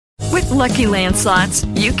Lucky Land Slots,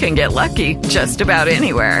 you can get lucky just about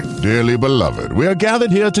anywhere. Dearly beloved, we are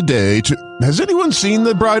gathered here today to... Has anyone seen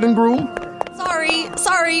the bride and groom?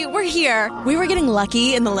 Sorry, we're here. We were getting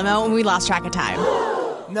lucky in the limo and we lost track of time.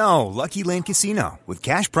 No, Lucky Land Casino, with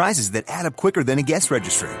cash prizes that add up quicker than a guest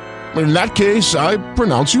registry. In that case, I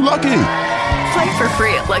pronounce you lucky. Play for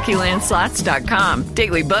free at LuckyLandSlots.com.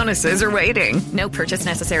 Daily bonuses are waiting. No purchase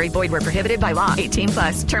necessary. Void where prohibited by law.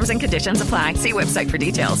 18+. Terms and conditions apply. See website for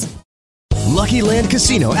details. Lucky Land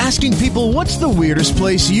Casino, asking people, what's the weirdest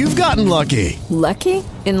place you've gotten lucky? Lucky?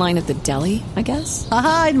 In line at the deli, I guess?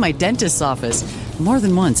 Aha, in my dentist's office. More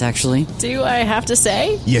than once, actually. Do I have to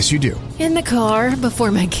say? Yes, you do. In the car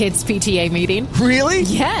before my kids' PTA meeting. Really?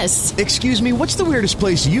 Yes. Excuse me, what's the weirdest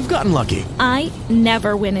place you've gotten lucky? I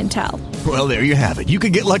never win and tell. Well, there you have it. You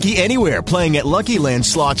can get lucky anywhere, playing at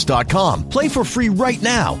LuckyLandSlots.com. Play for free right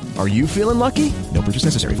now. Are you feeling lucky? No purchase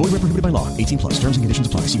necessary. Void where prohibited by law. 18+. Terms and conditions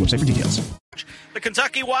apply. See website for details. The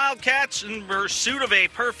Kentucky Wildcats, in pursuit of a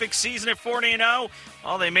perfect season at 40-0,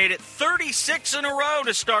 well, they made it 36 in a row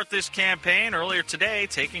to start this campaign earlier today,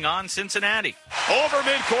 taking on Cincinnati. Over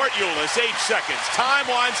midcourt, Ulis, 8 seconds. Time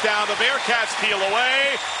winds down. The Bearcats peel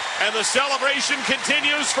away, and the celebration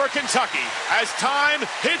continues for Kentucky. As time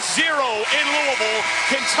hits 0 in Louisville,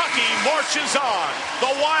 Kentucky marches on.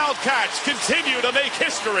 The Wildcats continue to make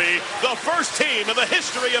history. The first team in the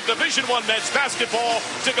history of Division I men's basketball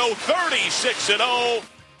to go 36-0.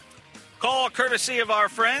 Call courtesy of our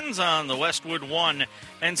friends on the Westwood One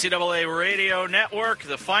NCAA Radio Network.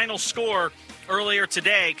 The final score earlier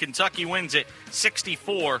today, Kentucky wins it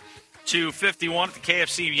 64-51 at the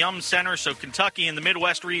KFC Yum Center. So Kentucky in the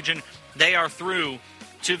Midwest region, they are through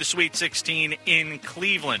to the Sweet 16 in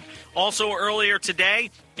Cleveland. Also earlier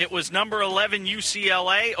today, it was number 11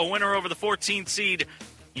 UCLA, a winner over the 14th seed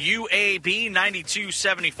UAB.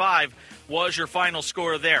 92-75 was your final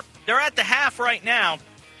score there. They're at the half right now.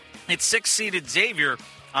 It's 6-seeded Xavier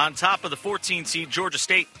on top of the 14-seed Georgia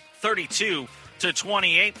State, 32-28.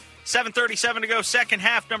 7:37 to go, second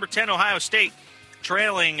half. Number 10 Ohio State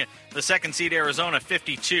trailing the second-seed Arizona,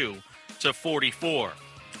 52-44.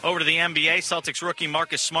 Over to the NBA, Celtics rookie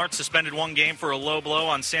Marcus Smart suspended one game for a low blow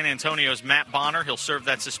on San Antonio's Matt Bonner. He'll serve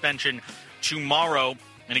that suspension tomorrow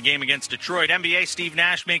in a game against Detroit. NBA, Steve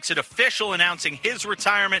Nash makes it official, announcing his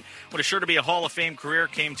retirement. What is sure to be a Hall of Fame career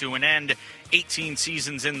came to an end. 18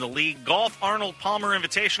 seasons in the league. Golf, Arnold Palmer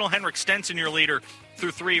Invitational. Henrik Stenson, your leader,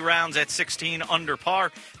 through 3 rounds at 16 under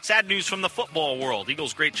par. Sad news from the football world.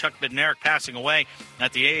 Eagles great Chuck Bednarik passing away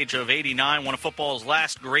at the age of 89. One of football's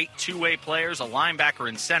last great two-way players, a linebacker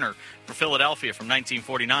and center for Philadelphia from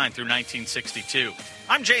 1949 through 1962.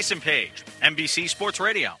 I'm Jason Page, NBC Sports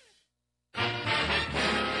Radio.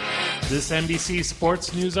 This NBC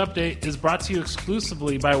Sports News Update is brought to you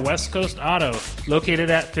exclusively by West Coast Auto, located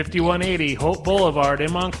at 5180 Holt Boulevard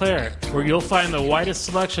in Montclair, where you'll find the widest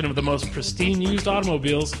selection of the most pristine used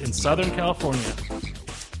automobiles in Southern California.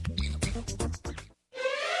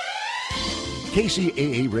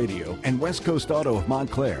 KCAA Radio and West Coast Auto of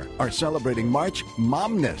Montclair are celebrating March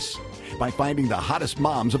Momness by finding the hottest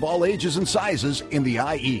moms of all ages and sizes in the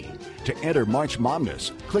IE. To enter March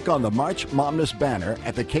Momness, click on the March Momness banner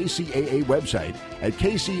at the KCAA website at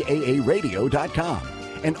kcaaradio.com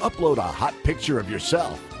and upload a hot picture of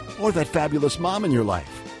yourself or that fabulous mom in your life.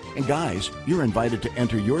 And guys, you're invited to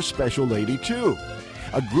enter your special lady too.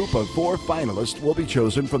 A group of 4 finalists will be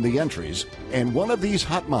chosen from the entries, and one of these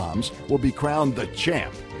hot moms will be crowned the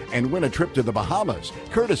champ and win a trip to the Bahamas,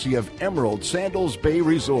 courtesy of Emerald Sandals Bay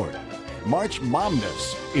Resort. March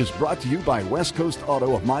Momness is brought to you by West Coast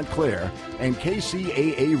Auto of Montclair and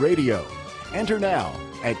KCAA Radio. Enter now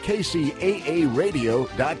at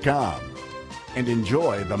kcaaradio.com and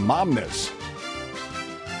enjoy the Momness.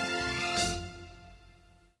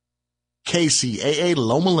 KCAA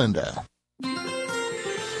Loma Linda.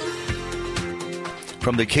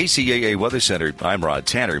 From the KCAA Weather Center, I'm Rod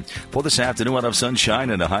Tanner. For this afternoon, out of sunshine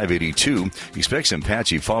and a high of 82. Expect some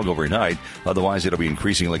patchy fog overnight. Otherwise, it'll be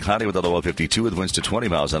increasingly cloudy with a low of 52 with winds to 20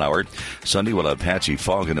 miles an hour. Sunday will have patchy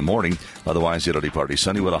fog in the morning. Otherwise, it'll be partly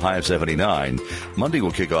sunny with a high of 79. Monday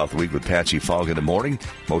will kick off the week with patchy fog in the morning.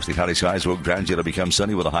 Mostly cloudy skies will gradually become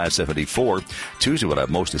sunny with a high of 74. Tuesday will have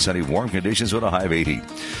mostly sunny, warm conditions with a high of 80.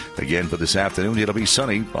 Again, for this afternoon, it'll be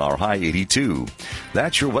sunny, our high 82.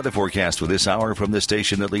 That's your weather forecast for this hour from this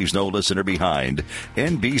station that leaves no listener behind.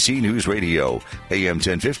 NBC News Radio, AM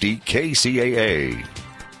 1050 KCAA.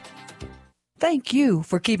 Thank you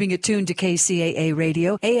for keeping it tuned to KCAA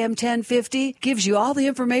Radio. AM 1050 gives you all the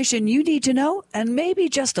information you need to know and maybe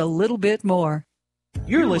just a little bit more.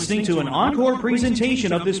 You're listening to an encore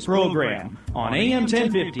presentation of this program on AM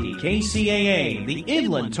 1050 KCAA, the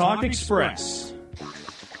Inland Talk Express.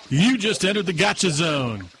 You just entered the Gotcha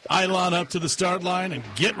Zone. Eilon up to the start line and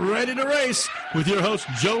get ready to race with your host,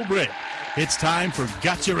 Joe Britt. It's time for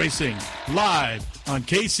Gotcha Racing, live on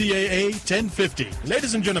KCAA 1050.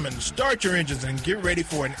 Ladies and gentlemen, start your engines and get ready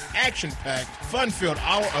for an action-packed, fun-filled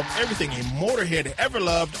hour of everything a motorhead ever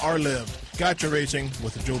loved or lived. Gotcha Racing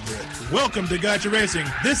with Joe Britt. Welcome to Gotcha Racing.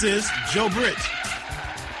 This is Joe Britt.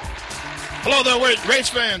 Hello there, race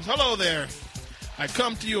fans. Hello there. I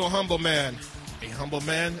come to you a humble man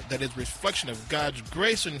that is reflection of God's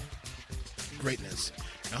grace and greatness.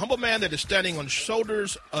 A humble man that is standing on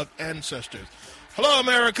shoulders of ancestors. Hello,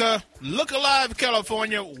 America. Look alive,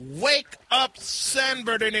 California. Wake up, San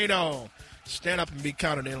Bernardino. Stand up and be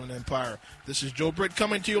counted, Inland Empire. This is Joe Britt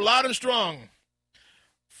coming to you loud and strong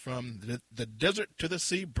from the desert to the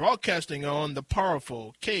sea, broadcasting on the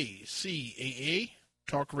powerful KCAA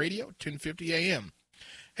Talk Radio, 1050 AM.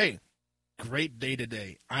 Hey, great day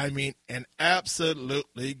today. I mean, an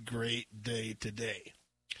absolutely great day today.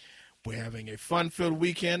 We're having a fun-filled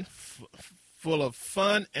weekend full of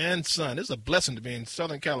fun and sun. It's a blessing to be in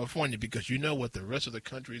Southern California because you know what the rest of the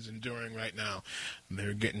country is enduring right now.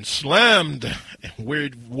 They're getting slammed, and we're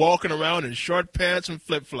walking around in short pants and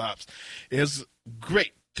flip-flops. It's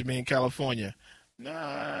great to be in California.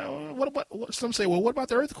 Some say, well, what about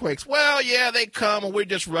the earthquakes? Well, yeah, they come, and we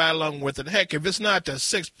just ride along with it. Heck, if it's not the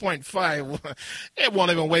 6.5, it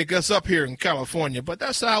won't even wake us up here in California. But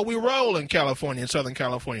that's how we roll in California, in Southern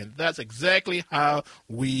California. That's exactly how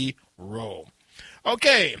we roll.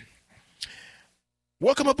 Okay.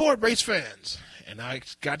 Welcome aboard, race fans. And I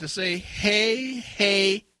got to say, hey,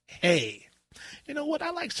 hey, hey. You know what?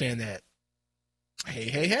 I like saying that. Hey,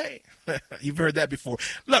 hey, hey. You've heard that before.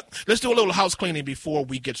 Look, let's do a little house cleaning before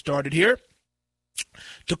we get started here.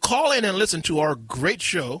 To call in and listen to our great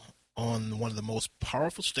show on one of the most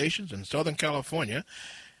powerful stations in Southern California,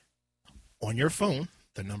 on your phone,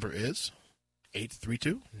 the number is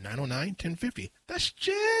 832-909-1050. That's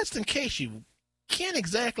just in case you can't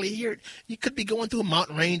exactly hear it. You could be going through a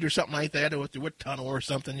mountain range or something like that, or through a tunnel or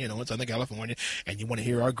something, in Southern California, and you want to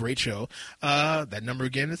hear our great show. That number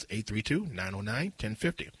again is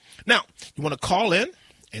 832-909-1050. Now, you want to call in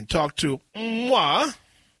and talk to moi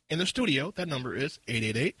in the studio. That number is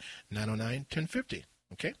 888-909-1050.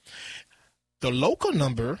 Okay? The local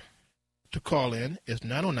number to call in is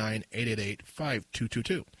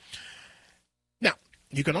 909-888-5222. Now,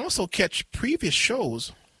 you can also catch previous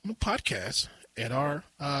shows on podcasts at our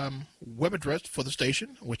web address for the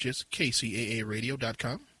station, which is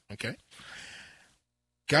kcaaradio.com. Okay.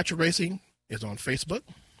 Gotcha Racing is on Facebook.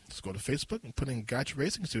 Let's go to Facebook and put in Gotcha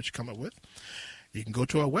Racing and see what you come up with. You can go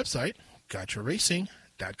to our website,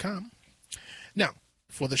 gotcharacing.com. Now,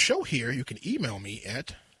 for the show here, you can email me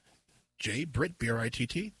at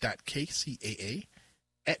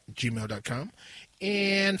jbritt.kcaa@gmail.com.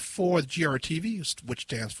 And for GRTV, which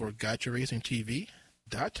stands for Gotcha Racing TV,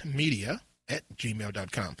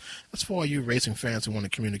 media@gmail.com. That's for all you racing fans who want to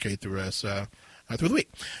communicate through us through the week.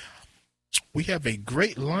 We have a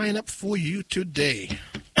great lineup for you today.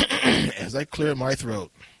 As I clear my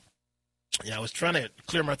throat. Yeah, I was trying to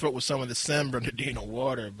clear my throat with some of the San Bernardino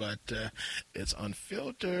water, but it's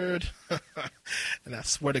unfiltered. And I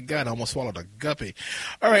swear to God, I almost swallowed a guppy.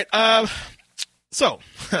 All right, so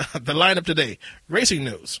the lineup today, racing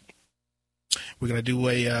news. We're going to do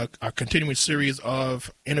a continuing series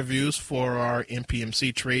of interviews for our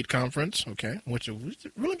NPMC trade conference, okay, which has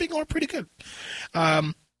really been going pretty good.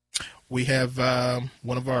 We have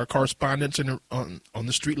one of our correspondents on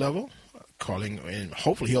the street level calling, and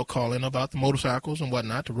hopefully he'll call in about the motorcycles and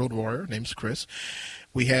whatnot, the Road Warrior, name's Chris.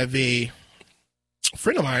 We have a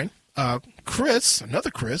friend of mine, Chris,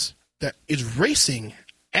 another Chris, that is racing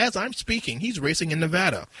as I'm speaking. He's racing in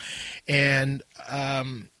Nevada, and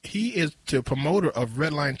he is the promoter of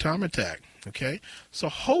Redline Time Attack. Okay, so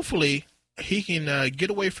hopefully he can get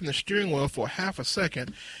away from the steering wheel for half a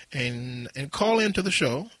second and call into the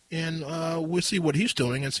show, and we'll see what he's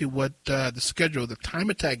doing and see what the schedule the Time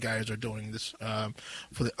Attack guys are doing this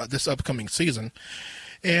for this upcoming season,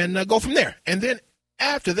 and go from there. And then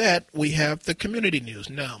after that, we have the community news.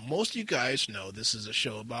 Now, most of you guys know this is a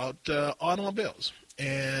show about automobiles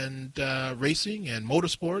and racing and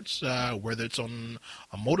motorsports, whether it's on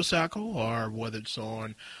a motorcycle or whether it's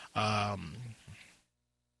on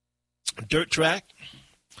dirt track,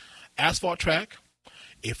 asphalt track.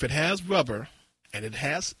 If it has rubber and it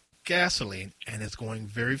has gasoline and it's going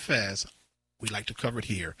very fast, we like to cover it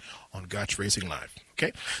here on Gotcha Racing Live.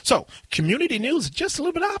 Okay, so community news is just a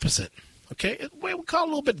little bit opposite. Okay, it's what we call a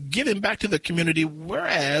little bit giving back to the community,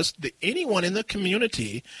 whereas anyone in the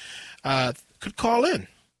community could call in.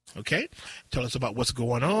 Okay, tell us about what's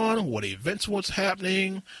going on, what events, what's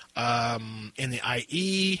happening in the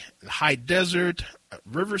IE, the high desert,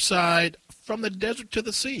 Riverside, from the desert to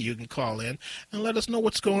the sea. You can call in and let us know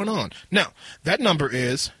what's going on. Now, that number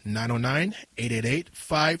is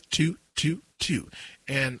 909-888-5222.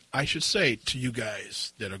 And I should say to you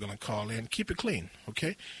guys that are going to call in, keep it clean,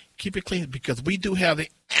 okay? Keep it clean, because we do have the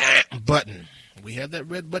button. We have that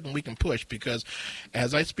red button we can push, because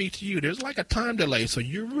as I speak to you, there's like a time delay, so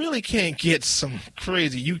you really can't get some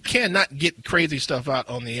crazy. You cannot get crazy stuff out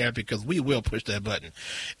on the air, because we will push that button.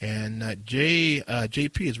 And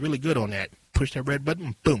JP is really good on that. Push that red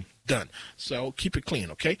button, boom, done. So keep it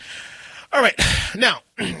clean, okay? All right. Now,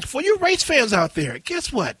 for you race fans out there,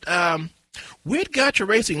 guess what? With Gotcha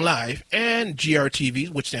Racing Live and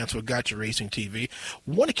GRTV, which stands for Gotcha Racing TV,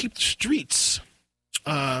 want to keep the streets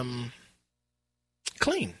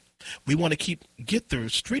clean. We want to get the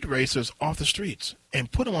street racers off the streets and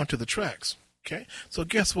put them onto the tracks. Okay, so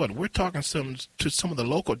guess what? We're talking to some of the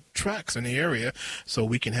local tracks in the area, so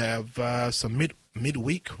we can have some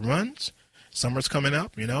midweek runs. Summer's coming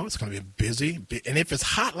up, it's going to be busy. And if it's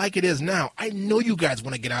hot like it is now, I know you guys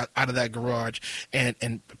want to get out of that garage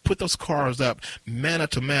and put those cars up mano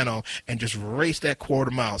to mano and just race that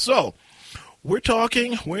quarter mile. So we're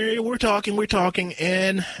talking,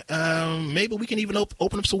 and maybe we can even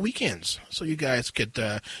open up some weekends so you guys could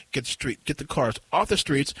get the cars off the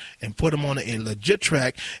streets and put them on a legit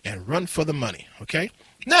track and run for the money. Okay.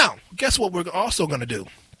 Now, guess what we're also going to do?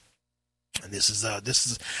 And this is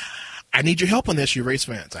I need your help on this, you race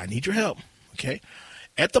fans. I need your help. Okay.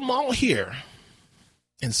 At the mall here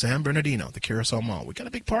in San Bernardino, the Carousel Mall, we got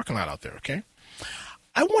a big parking lot out there. Okay.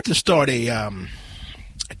 I want to start a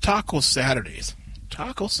Taco Saturdays.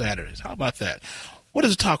 Taco Saturdays. How about that? What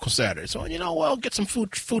is a Taco Saturday? So, get some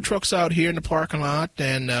food trucks out here in the parking lot,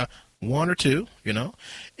 and one or two,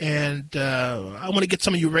 and I want to get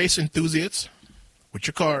some of you race enthusiasts with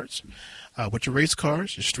your cars, with your race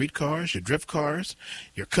cars, your street cars, your drift cars,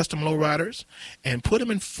 your custom lowriders, and put them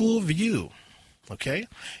in full view. Okay,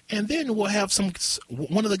 and then we'll have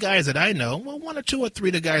one of the guys that I know, one or two or three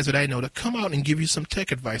of the guys that I know, to come out and give you some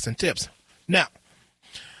tech advice and tips. Now,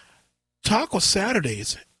 Taco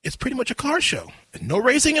Saturdays is pretty much a car show. No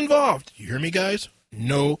racing involved. You hear me, guys?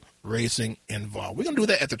 No racing involved. We're going to do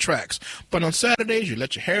that at the tracks. But on Saturdays, you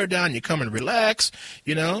let your hair down, you come and relax,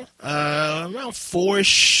 around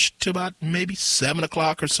 4-ish to about maybe 7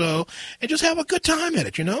 o'clock or so, and just have a good time at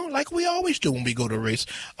it, like we always do when we go to race,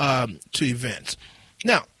 to events.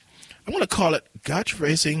 Now, I want to call it Gotcha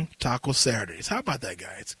Racing Taco Saturdays. How about that,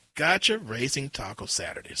 guys? Gotcha Racing Taco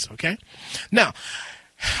Saturdays, okay? Now,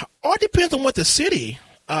 all depends on what the city,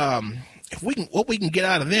 what we can get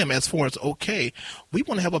out of them as far as okay. We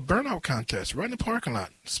want to have a burnout contest right in the parking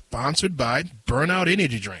lot, sponsored by Burnout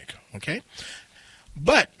Energy Drink. Okay,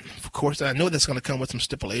 but of course I know that's going to come with some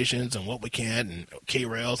stipulations and what we can and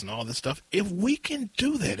K-rails and all this stuff. If we can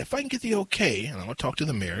do that, if I can get the okay, and I'm going to talk to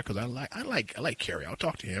the mayor because I like Kerry. I'll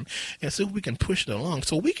talk to him and see if we can push it along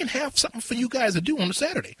so we can have something for you guys to do on a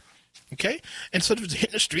Saturday. Okay, instead of just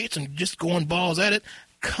hitting the streets and just going balls at it,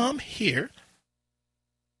 come here.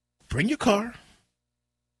 Bring your car,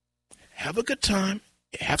 have a good time,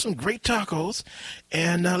 have some great tacos,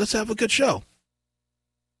 and let's have a good show.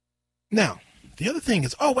 Now, the other thing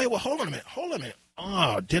is, hold on a minute.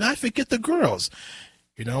 Oh, did I forget the girls?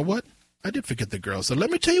 You know what? I did forget the girls. So let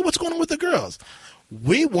me tell you what's going on with the girls.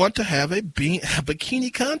 We want to have a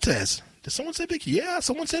bikini contest. Did someone say bikini? Yeah,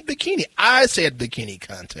 someone said bikini. I said bikini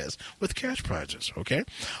contest with cash prizes, okay?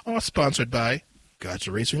 All sponsored by Gotcha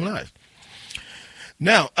Racing Live.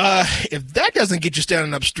 Now, if that doesn't get you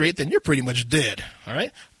standing up straight, then you're pretty much dead, all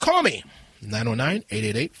right? Call me,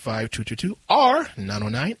 909-888-5222 or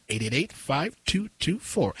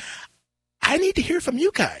 909-888-5224. I need to hear from you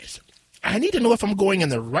guys. I need to know if I'm going in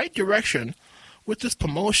the right direction with this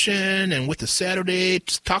promotion and with the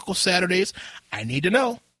Taco Saturdays. I need to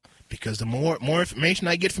know, because the more information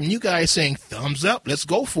I get from you guys saying, thumbs up, let's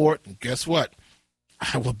go for it, and guess what?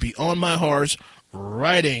 I will be on my horse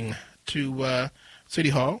riding to City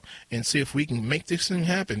Hall and see if we can make this thing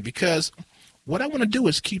happen, because what I want to do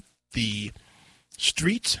is keep the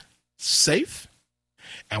streets safe.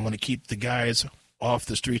 I want to keep the guys off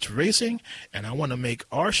the streets racing, and I want to make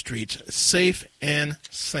our streets safe and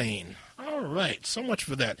sane. All right, so much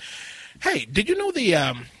for that. Hey, did you know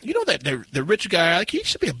that the rich guy, like, he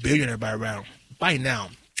should be a billionaire by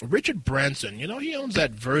now. Richard Branson, he owns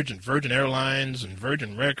that Virgin Airlines and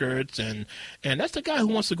Virgin Records, and that's the guy who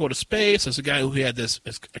wants to go to space. That's the guy who had this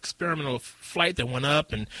experimental flight that went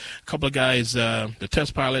up, and a couple of guys, the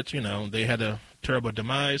test pilots, they had a terrible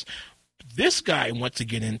demise. This guy wants to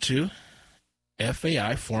get into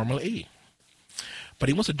FAI Formula E, but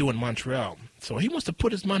he wants to do it in Montreal. So he wants to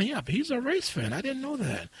put his money up. He's a race fan. I didn't know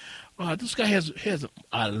that. This guy has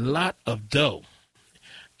a lot of dough.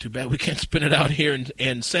 Too bad we can't spin it out here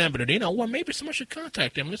in San Bernardino. Well, maybe someone should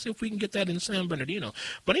contact him. Let's see if we can get that in San Bernardino.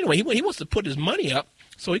 But anyway, he wants to put his money up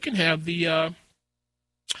so he can have the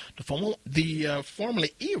Formula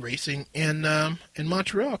E racing in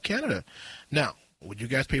Montreal, Canada. Now, would you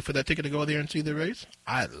guys pay for that ticket to go there and see the race?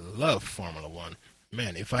 I love Formula One.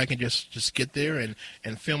 Man, if I can just get there and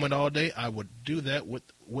film it all day, I would do that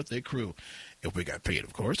with a crew, if we got paid,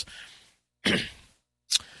 of course.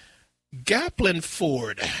 Gaplin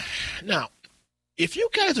Ford. Now, if you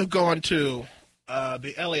guys have gone to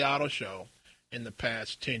the LA Auto Show in the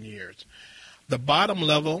past 10 years, the bottom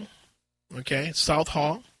level, South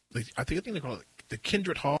Hall, I think they call it the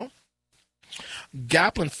Kindred Hall.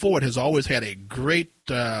 Gaplin Ford has always had a great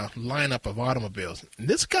lineup of automobiles. And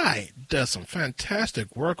this guy does some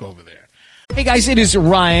fantastic work over there. Hey guys, it is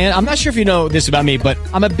Ryan. I'm not sure if you know this about me, but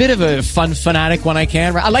I'm a bit of a fun fanatic when I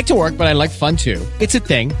can. I like to work, but I like fun too. It's a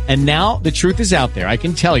thing. And now the truth is out there. I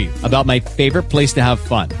can tell you about my favorite place to have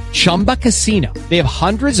fun. Chumba Casino. They have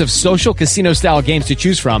hundreds of social casino style games to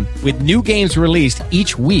choose from with new games released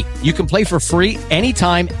each week. You can play for free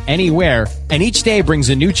anytime, anywhere. And each day brings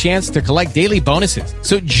a new chance to collect daily bonuses.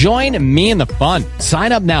 So join me in the fun.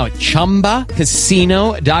 Sign up now at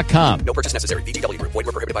ChumbaCasino.com. No purchase necessary. VGW Group. Void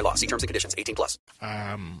where prohibited by law. See terms and conditions.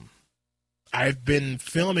 18+. I've been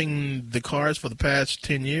filming the cars for the past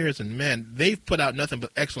 10 years, and, man, they've put out nothing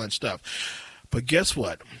but excellent stuff. But guess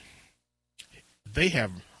what? They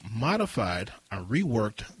have modified or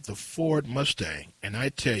reworked the Ford Mustang, and I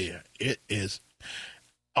tell you, it is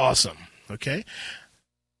awesome, okay?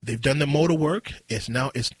 They've done the motor work. It's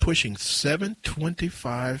pushing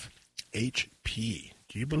 725 HP.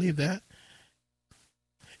 Do you believe that?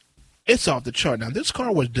 It's off the chart. Now, this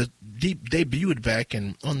car was debuted back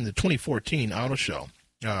on the 2014 Auto Show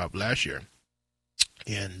last year.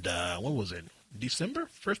 And what was it? December?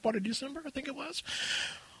 First part of December, I think it was.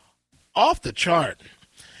 Off the chart.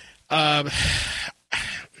 I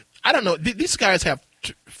don't know. These guys have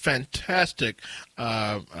fantastic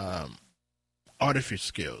artifice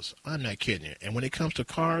skills. I'm not kidding you. And when it comes to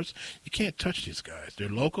cars, you can't touch these guys. They're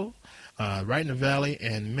local, right in the valley,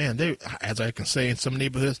 and man, they, as I can say in some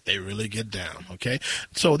neighborhoods, they really get down. Okay,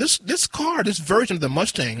 so this version of the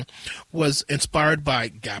Mustang was inspired by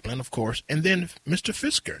Gaplin, of course, and then Mr.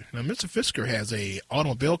 Fisker. Now, Mr. Fisker has a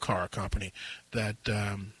automobile car company that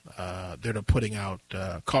they're putting out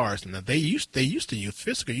cars, and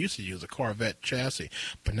Fisker used to use a Corvette chassis,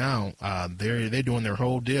 but now they're doing their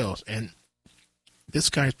whole deals, and this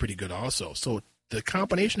guy's pretty good also. So the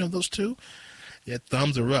combination of those two, yeah,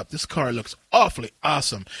 thumbs are up. This car looks awfully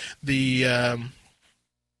awesome. The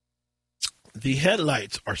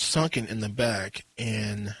headlights are sunken in the back,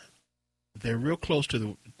 and they're real close to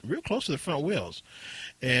the front wheels,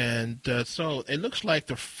 and so it looks like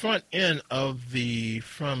the front end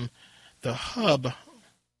from the hub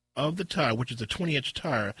of the tire, which is a 20-inch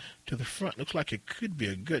tire, to the front looks like it could be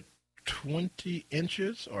a good 20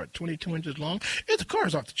 inches or 22 inches long. The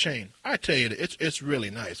car's off the chain. I tell you, it's really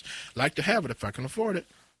nice. Like to have it if I can afford it.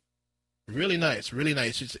 Really nice, really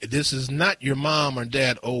nice. This is not your mom or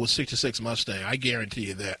dad old 66 Mustang. I guarantee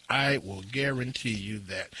you that. I will guarantee you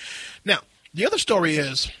that. Now, the other story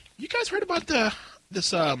is, you guys heard about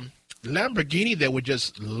this Lamborghini that was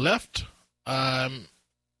just left on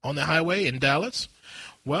the highway in Dallas?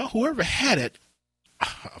 Well, whoever had it,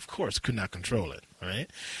 of course, could not control it, right?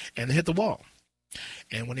 And they hit the wall.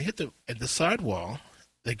 And when they hit the side wall,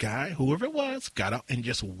 the guy, whoever it was, got out and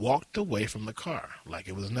just walked away from the car like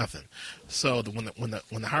it was nothing. So when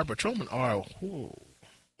the highway patrolmen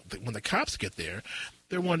when the cops get there,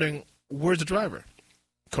 they're wondering, where's the driver?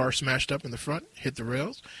 Car smashed up in the front, hit the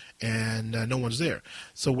rails, and no one's there.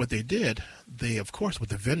 So what they did, of course, with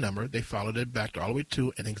the VIN number, they followed it back all the way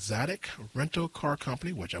to an exotic rental car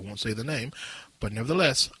company, which I won't say the name, but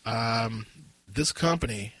nevertheless, this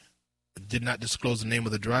company did not disclose the name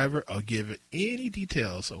of the driver or give any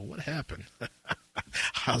details of what happened.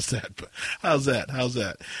 How's that?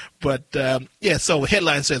 But, yeah, so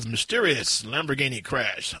headline says, mysterious Lamborghini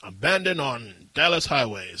crash, abandoned on Dallas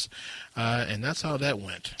highways. And that's how that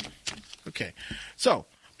went. Okay, so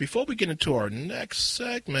before we get into our next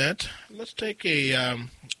segment, let's take a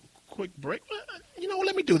quick break. You know,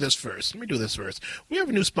 let me do this first. We have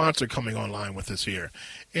a new sponsor coming online with us here.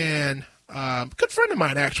 And a good friend of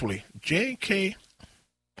mine, actually, J&K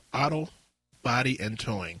Auto Body and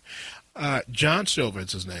Towing. John Silva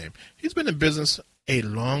is his name. He's been in business a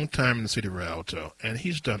long time in the city of Rialto, and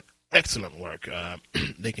he's done excellent work.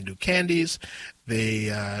 They can do candies. They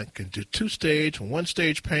can do 2-stage,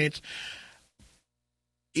 1-stage paints.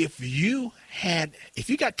 If you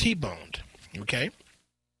got T-boned, okay,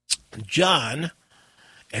 John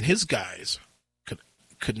and his guys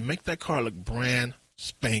could make that car look brand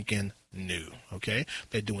spanking new, okay?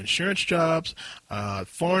 They do insurance jobs,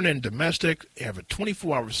 foreign and domestic. They have a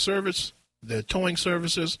 24-hour service, the towing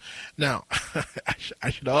services. Now, I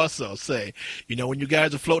should also say, you know, when you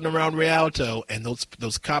guys are floating around Rialto and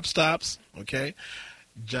those cop stops, okay,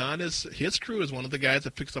 his crew is one of the guys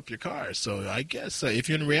that picks up your cars. So I guess if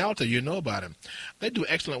you're in Rialto, you know about him. They do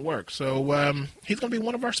excellent work. So he's going to be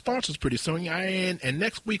one of our sponsors pretty soon. And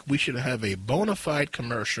next week we should have a bona fide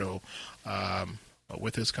commercial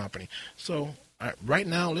with his company. So right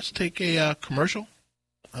now, let's take a commercial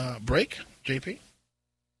break, JP.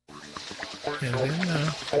 And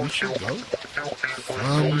then we should go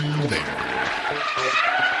from there.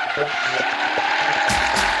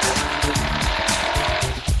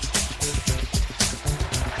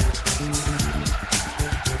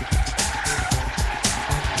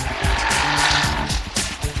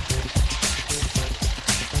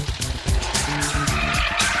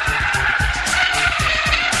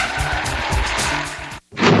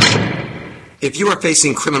 If you are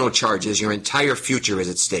facing criminal charges, your entire future is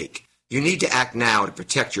at stake. You need to act now to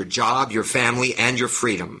protect your job, your family, and your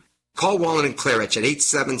freedom. Call Wallen & Claridge at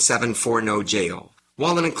 877-4-NO-JAIL.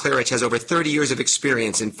 Wallen & Claridge has over 30 years of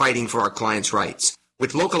experience in fighting for our clients' rights.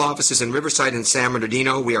 With local offices in Riverside and San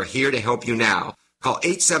Bernardino, we are here to help you now. Call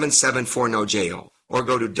 877-4-NO-JAIL or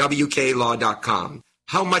go to WKLaw.com.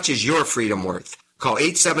 How much is your freedom worth? Call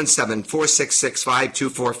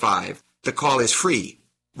 877-466-5245. The call is free.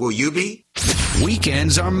 Will you be?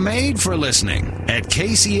 Weekends are made for listening at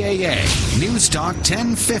KCAA News Talk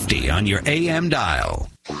 1050 on your AM dial.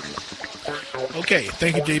 Okay,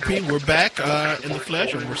 thank you, JP. We're back in the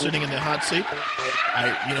flesh, and we're sitting in the hot seat.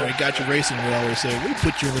 At Got You Racing, we always say, we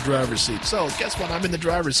put you in the driver's seat. So guess what? I'm in the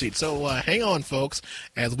driver's seat. So hang on, folks,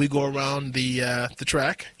 as we go around the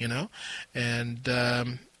track, and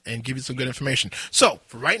give you some good information. So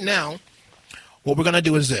for right now, what we're going to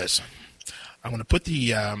do is this. I'm going to put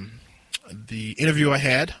the interview I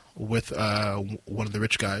had with one of the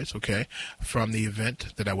rich guys, okay, from the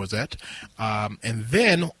event that I was at. And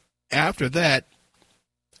then after that,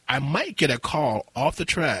 I might get a call off the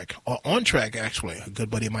track, or on track, actually. A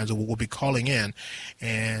good buddy of mine will be calling in,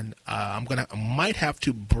 and I might have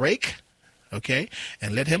to break, okay,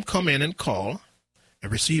 and let him come in and call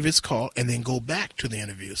and receive his call and then go back to the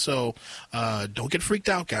interview. So don't get freaked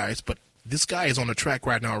out, guys, but this guy is on the track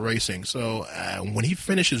right now racing. So when he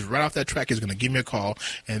finishes right off that track, he's going to give me a call,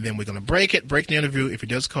 and then we're going to break the interview if he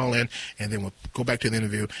does call in, and then we'll go back to the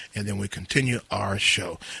interview, and then we continue our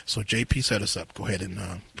show. So JP, set us up. Go ahead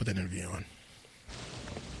and put that interview on.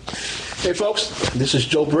 Hey, folks, this is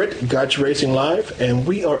Joe Britt, Got You Racing Live, and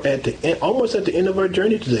we are almost at the end of our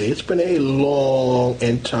journey today. It's been a long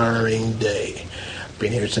and tiring day.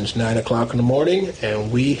 Been here since 9 o'clock in the morning,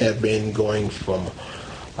 and we have been going from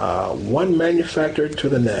one manufacturer to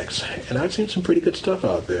the next, and I've seen some pretty good stuff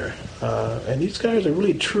out there, and these guys are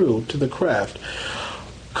really true to the craft.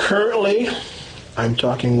 Currently, I'm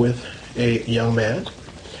talking with a young man,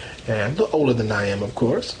 and a little older than I am, of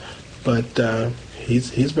course, but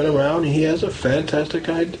he's been around, and he has a fantastic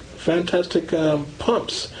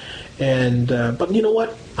pumps, and but you know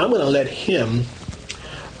what? I'm going to let him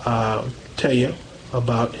tell you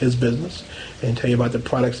about his business and tell you about the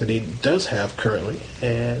products that he does have currently,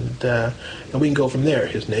 and we can go from there.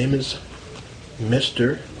 His name is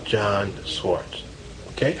Mr. John Swartz.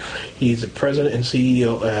 Okay, he's the president and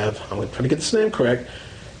CEO of, I'm going to try to get this name correct,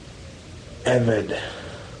 Avid.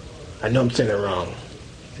 I know I'm saying it wrong.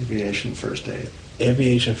 Aviation First Aid.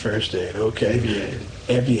 Aviation First Aid. Okay.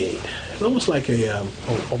 Aviate. It's almost like a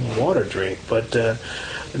water drink, but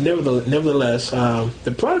nevertheless,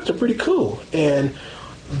 the products are pretty cool. And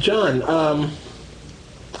John,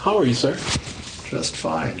 how are you, sir? Just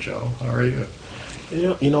fine, Joe. How are you?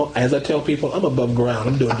 You know, as I tell people, I'm above ground.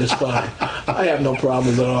 I'm doing just fine. I have no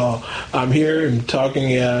problems at all. I'm here and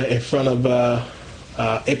talking in front of a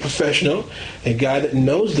professional, a guy that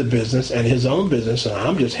knows the business and his own business, and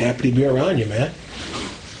I'm just happy to be around you, man.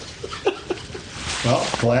 Well,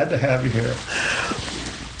 glad to have you here.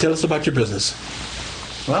 Tell us about your business.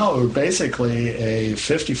 Well, we're basically a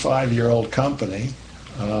 55-year-old company.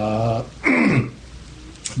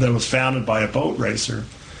 that was founded by a boat racer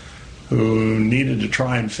who needed to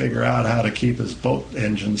try and figure out how to keep his boat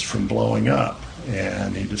engines from blowing up.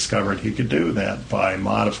 And he discovered he could do that by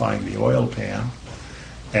modifying the oil pan,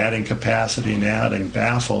 adding capacity and adding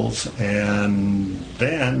baffles. And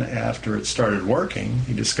then, after it started working,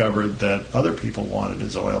 he discovered that other people wanted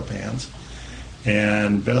his oil pans.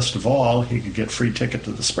 And best of all, he could get free ticket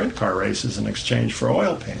to the sprint car races in exchange for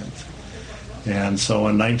oil pans. And so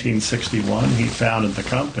in 1961, he founded the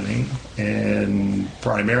company, and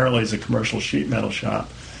primarily as a commercial sheet metal shop,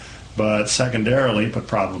 but secondarily, but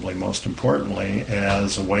probably most importantly,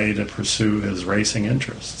 as a way to pursue his racing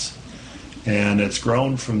interests. And it's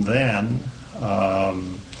grown from then.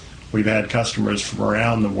 We've had customers from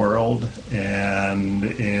around the world, and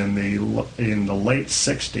in the late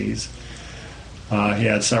 60s, he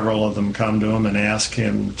had several of them come to him and ask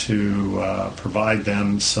him to provide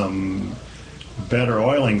them some better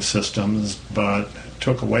oiling systems, but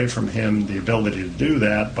took away from him the ability to do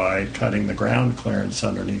that by cutting the ground clearance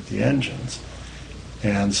underneath the engines.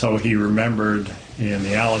 And so he remembered in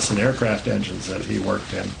the Allison aircraft engines that he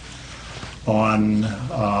worked in on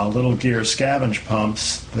little gear scavenge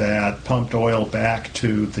pumps that pumped oil back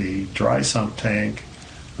to the dry sump tank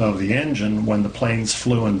of the engine when the planes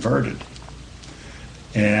flew inverted.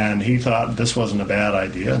 And he thought this wasn't a bad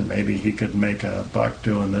idea, and maybe he could make a buck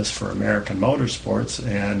doing this for American motorsports,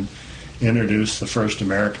 and introduced the first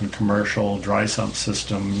American commercial dry sump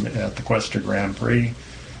system at the Quester Grand Prix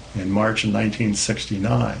in March of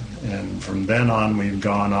 1969. And from then on, we've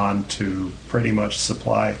gone on to pretty much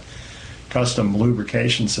supply custom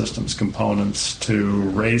lubrication systems components to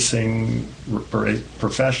racing,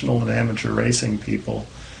 professional and amateur racing people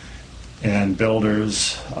and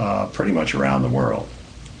builders pretty much around the world.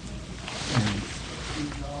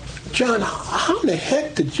 John, how in the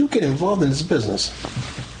heck did you get involved in this business?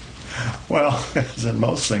 Well, as in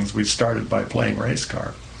most things, we started by playing race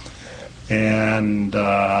car. And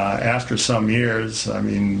after some years,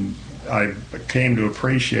 I came to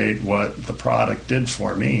appreciate what the product did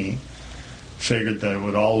for me. Figured that it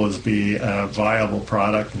would always be a viable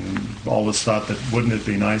product, and always thought that wouldn't it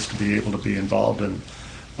be nice to be able to be involved in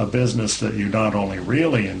a business that you not only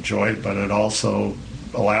really enjoyed, but it also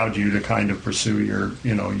allowed you to kind of pursue your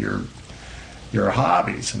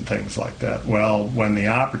hobbies and things like that. Well, when the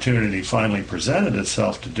opportunity finally presented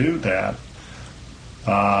itself to do that,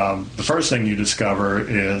 the first thing you discover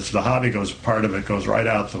is the hobby part of it goes right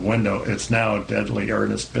out the window. It's now a deadly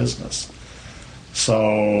earnest business.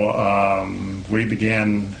 So we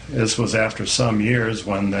began, this was after some years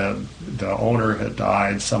when the owner had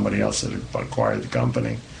died, somebody else had acquired the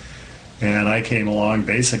company, and I came along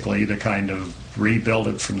basically to kind of rebuild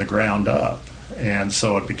it from the ground up. And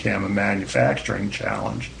so it became a manufacturing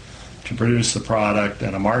challenge to produce the product,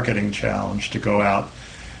 and a marketing challenge to go out,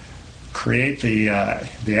 create the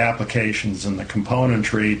applications and the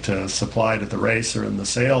componentry to supply to the racer, and the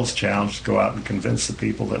sales challenge to go out and convince the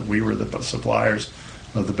people that we were the suppliers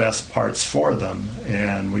of the best parts for them.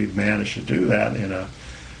 And we've managed to do that in a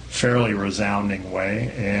fairly resounding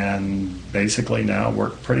way, and basically now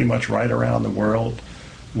work pretty much right around the world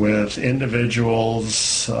with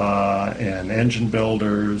individuals and engine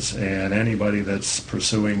builders and anybody that's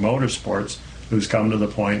pursuing motorsports who's come to the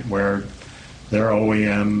point where their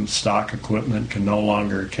OEM stock equipment can no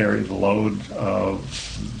longer carry the load of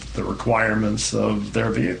the requirements of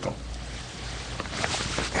their vehicle.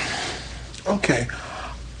 Okay,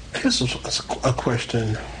 here's a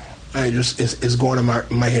question. It's going in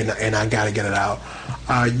my head, and I got to get it out.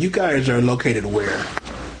 You guys are located where?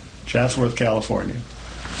 Chatsworth, California.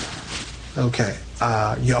 Okay.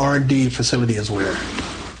 Your R&D facility is where?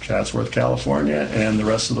 Chatsworth, California, and the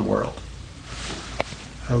rest of the world.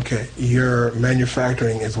 Okay. Your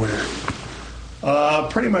manufacturing is where?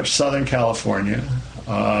 Pretty much Southern California.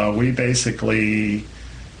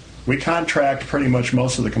 We contract pretty much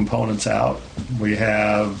most of the components out. We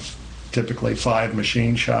have typically 5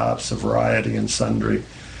 machine shops, a variety and sundry,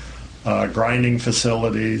 grinding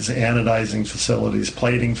facilities, anodizing facilities,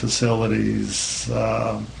 plating facilities.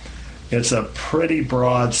 It's a pretty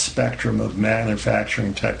broad spectrum of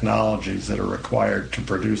manufacturing technologies that are required to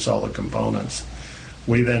produce all the components.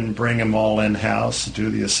 We then bring them all in-house, do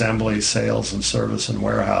the assembly, sales, and service and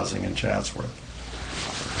warehousing in Chatsworth.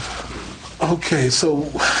 Okay,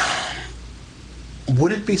 so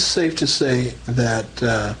would it be safe to say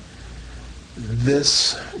that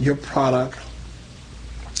your product,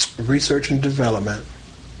 research and development,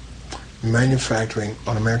 manufacturing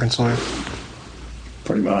on American soil?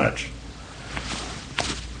 Pretty much.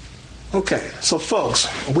 Okay, so folks,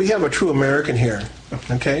 we have a true American here.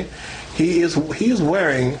 Okay, he is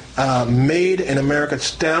wearing "Made in America"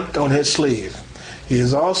 stamped on his sleeve. He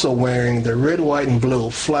is also wearing the red, white, and blue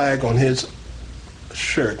flag on his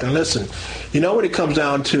shirt. Now listen, when it comes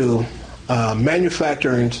down to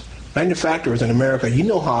manufacturers in America, you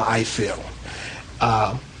know how I feel.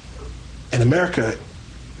 And America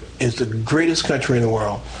is the greatest country in the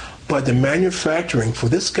world, but the manufacturing, for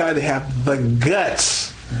this guy to have the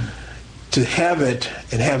guts to have it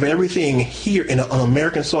and have everything here on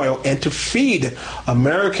American soil and to feed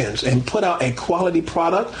Americans and put out a quality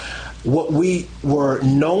product, what we were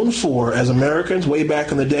known for as Americans way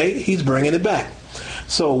back in the day, he's bringing it back.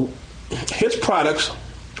 So his products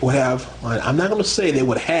would have, I'm not going to say they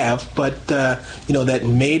would have, but that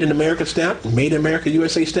Made in America stamp, Made in America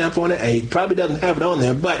USA stamp on it, he probably doesn't have it on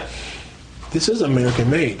there, but this is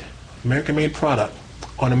American-made product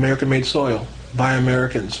on American-made soil by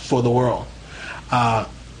Americans for the world.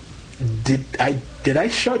 Did I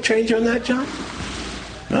shortchange you on that, John?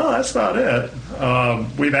 No, that's not it.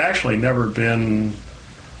 We've actually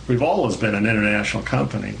we've always been an international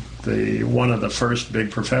company. One of the first big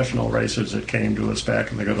professional racers that came to us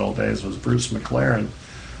back in the good old days was Bruce McLaren,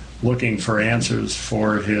 looking for answers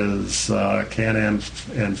for his Can-Am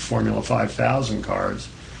and Formula 5000 cars.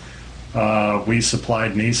 We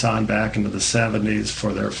supplied Nissan back into the 70s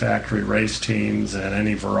for their factory race teams and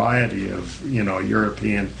any variety of,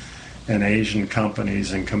 European and Asian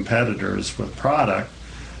companies and competitors with product,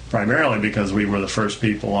 primarily because we were the first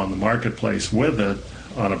people on the marketplace with it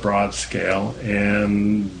on a broad scale,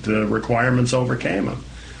 and the requirements overcame them.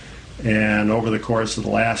 And over the course of the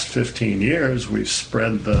last 15 years, we've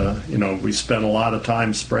spread we spent a lot of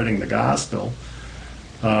time spreading the gospel.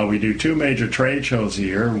 We do 2 major trade shows a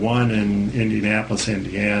year, one in Indianapolis,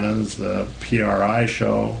 Indiana, is the PRI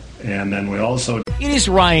show, and then we also... It is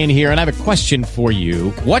Ryan here, and I have a question for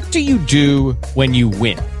you. What do you do when you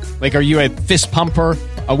win? Like, are you a fist pumper,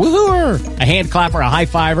 a woohooer, a hand clapper, a high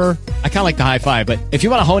fiver? I kind of like the high five, but if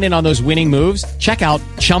you want to hone in on those winning moves, check out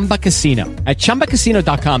Chumba Casino. At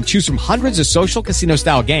ChumbaCasino.com, choose from hundreds of social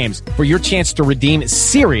casino-style games for your chance to redeem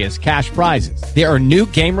serious cash prizes. There are new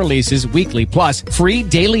game releases weekly, plus free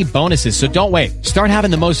daily bonuses, so don't wait. Start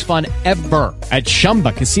having the most fun ever at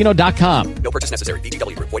ChumbaCasino.com. No purchase necessary.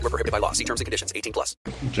 VGW. Void where prohibited by law. See terms and conditions. 18+.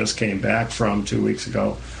 Just came back from 2 weeks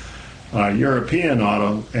ago. European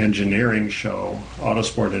auto engineering show,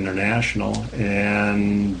 Autosport International,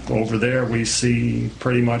 and over there we see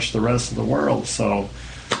pretty much the rest of the world. So,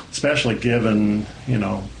 especially given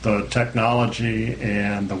the technology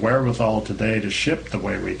and the wherewithal today to ship the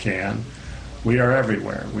way we can, we are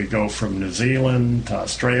everywhere. We go from New Zealand to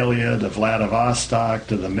Australia to Vladivostok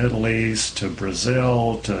to the Middle East to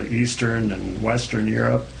Brazil to Eastern and Western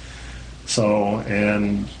Europe. So,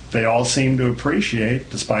 and they all seem to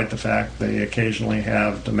appreciate, despite the fact they occasionally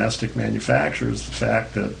have domestic manufacturers, the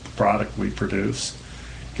fact that the product we produce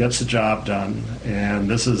gets the job done. And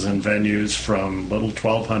this is in venues from little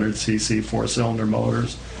 1,200cc four-cylinder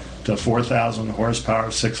motors to 4,000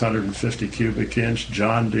 horsepower, 650 cubic inch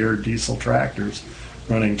John Deere diesel tractors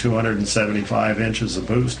running 275 inches of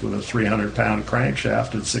boost with a 300-pound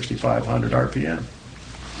crankshaft at 6,500 RPM.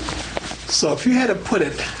 So if you had to put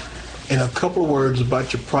it in a couple of words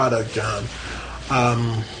about your product, John,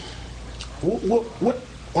 what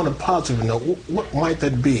on a positive note, what might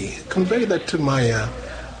that be? Convey that to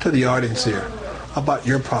to the audience here about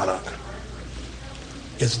your product.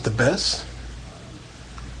 Is it the best?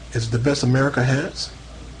 Is it the best America has?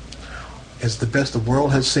 Is it the best the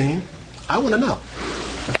world has seen? I want to know.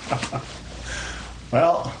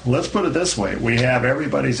 Well, let's put it this way. We have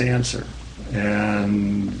everybody's answer.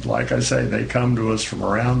 And like I say, they come to us from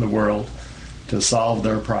around the world to solve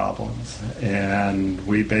their problems. And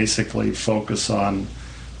we basically focus on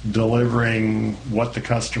delivering what the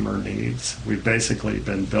customer needs. We've basically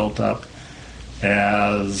been built up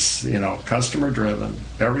as, customer driven.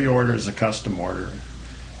 Every order is a custom order.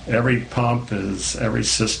 Every every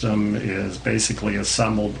system is basically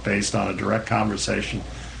assembled based on a direct conversation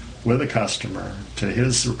with a customer to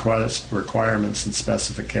his requirements and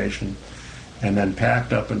specification, and then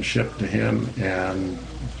packed up and shipped to him. And,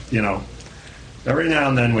 every now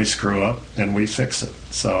and then we screw up and we fix it.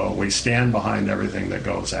 So we stand behind everything that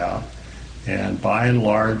goes out. And by and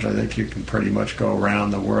large, I think you can pretty much go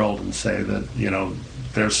around the world and say that,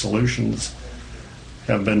 their solutions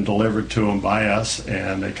have been delivered to them by us,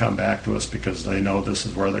 and they come back to us because they know this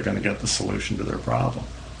is where they're going to get the solution to their problem.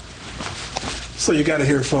 So you got to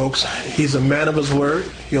hear, folks, he's a man of his word.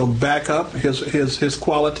 He'll back up his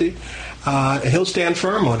quality, and he'll stand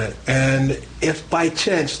firm on it. And if by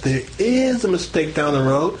chance there is a mistake down the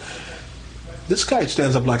road, this guy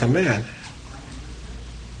stands up like a man.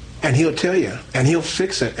 And he'll tell you, and he'll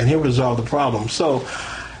fix it, and he'll resolve the problem. So,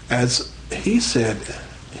 as he said,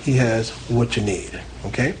 he has what you need,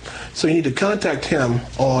 okay? So you need to contact him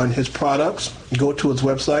on his products, go to his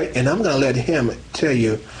website, and I'm going to let him tell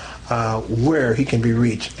you where he can be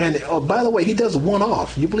reached. And, oh, by the way, he does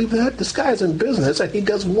one-off. You believe that? This guy's in business, and he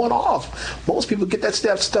does one-off. Most people get that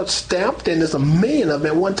stuff stamped, and there's 1 million of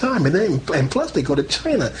them at one time, and plus they go to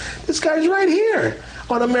China. This guy's right here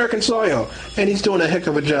on American soil, and he's doing a heck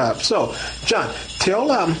of a job. So, John, tell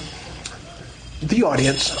the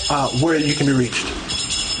audience where you can be reached.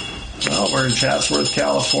 Well, we're in Chatsworth,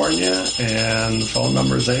 California, and the phone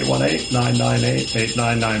number is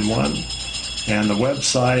 818-998-8991. And the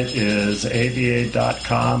website is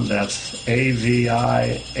aviaid.com. That's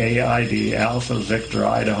AVIAID, Alpha Victor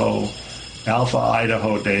Idaho, Alpha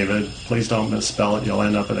Idaho David. Please don't misspell it. You'll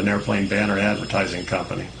end up at an airplane banner advertising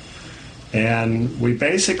company. And we're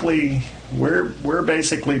basically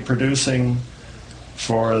producing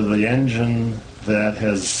for the engine that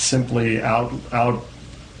has simply outrun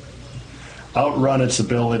its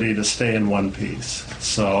ability to stay in one piece.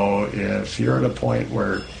 So if you're at a point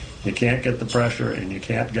where you can't get the pressure and you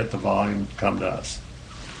can't get the volume, come to us.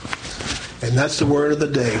 And that's the word of the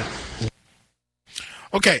day.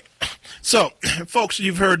 Okay, so folks,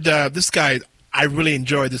 you've heard this guy. I really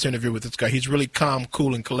enjoyed this interview with this guy. He's really calm,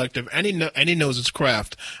 cool, and collective, and he knows his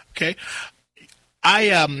craft. Okay,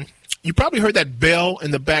 you probably heard that bell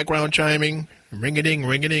in the background chiming, ring-a-ding,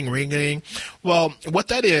 ring-a-ding, ring-a-ding. Well, what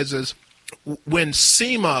that is when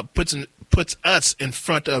SEMA puts us in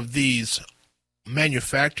front of these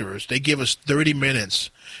manufacturers, they give us 30 minutes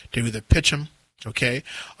to either pitch them, okay,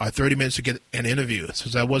 or 30 minutes to get an interview.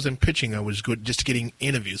 So I wasn't pitching, I was good just getting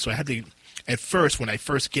interviews. So I had to, at first, when I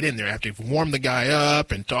first get in there, I have to warm the guy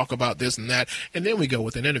up and talk about this and that, and then we go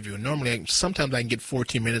with an interview. Normally, sometimes I can get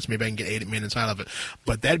 14 minutes, maybe I can get 8 minutes out of it.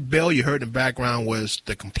 But that bell you heard in the background was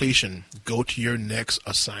the completion. Go to your next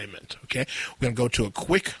assignment, okay? We're going to go to a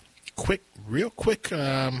real quick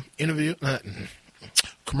interview,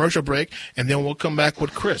 commercial break, and then we'll come back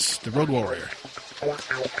with Chris, the Road Warrior.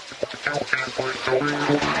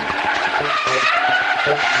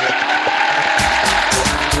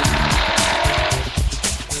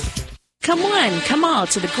 Come one, come all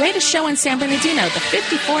to the greatest show in San Bernardino, the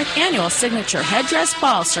 54th Annual Signature Headdress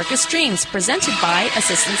Ball Circus Dreams, presented by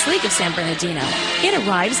Assistance League of San Bernardino. It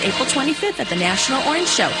arrives April 25th at the National Orange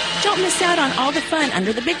Show. Don't miss out on all the fun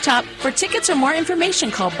under the big top. For tickets or more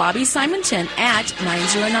information, call Bobby Simonton at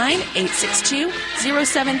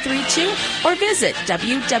 909-862-0732 or visit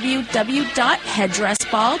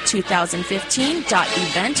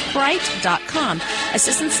www.headdressball2015.eventbrite.com.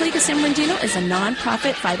 Assistance League of San Bernardino is a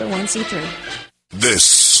non-profit 501c3.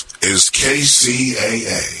 This is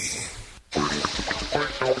KCAA.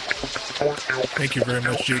 Thank you very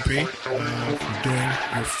much, JP, for doing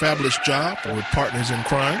your fabulous job. We're partners in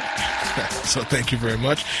crime. So thank you very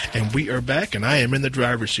much. And we are back, and I am in the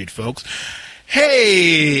driver's seat, folks.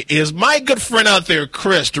 Hey, is my good friend out there,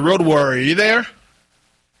 Chris, the Road Warrior, you there?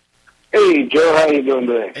 Hey, Joe, how you doing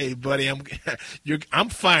today? Hey, buddy, I'm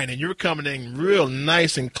fine, and you're coming in real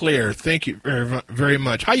nice and clear. Thank you very, very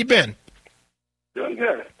much. How you been? Doing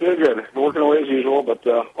good. Working away as usual, but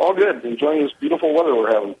all good. Enjoying this beautiful weather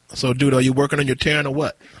we're having. So, dude, are you working on your tearing or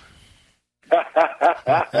what?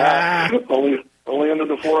 Only under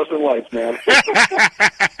the fluorescent lights, man.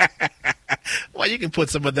 Well, you can put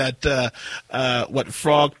some of that,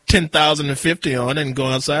 Frog 10,050 on and go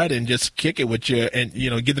outside and just kick it with you and,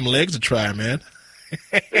 give them legs a try, man.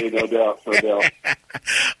 Hey, no doubt. All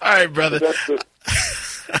right, brother.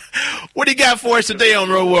 What do you got for us today on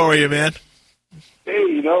Road Warrior, man?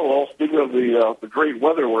 Hey, well, speaking of the great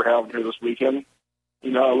weather we're having here this weekend,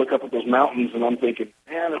 I look up at those mountains and I'm thinking,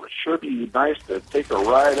 man, it would sure be nice to take a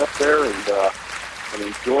ride up there and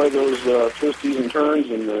enjoy those twists and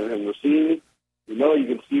turns and the scene. You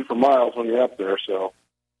can see for miles when you're up there. So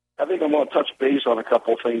I think I'm going to touch base on a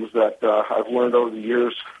couple of things that I've learned over the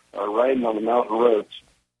years riding on the mountain roads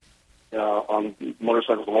on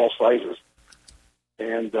motorcycles of all sizes.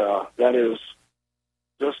 And that is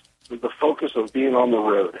just the focus of being on the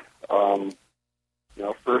road.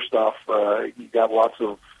 First off, you got lots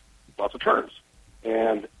of turns,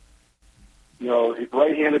 and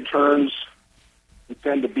right-handed turns you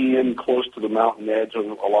tend to be in close to the mountain edge of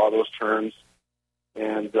a lot of those turns,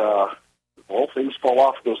 and things fall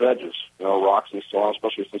off those edges, rocks and so on,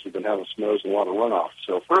 especially since we've been having snows and a lot of runoff.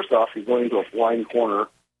 So first off, you're going into a blind corner.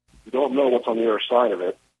 You don't know what's on the other side of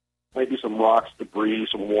it. Maybe some rocks, debris,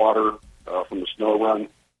 some water from the snow run.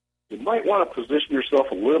 You might want to position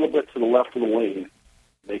yourself a little bit to the left of the lane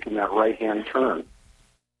making that right-hand turn.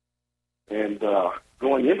 And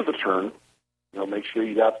going into the turn, make sure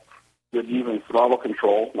you got good even throttle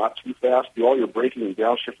control, not too fast. Do all your braking and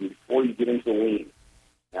downshifting before you get into the lean.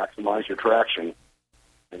 Maximize your traction.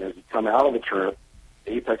 And as you come out of the turn,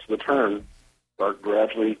 apex of the turn, start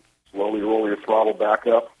gradually, slowly roll your throttle back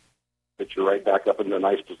up, get you right back up into a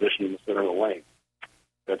nice position in the center of the lane.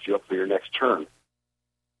 Set you up for your next turn.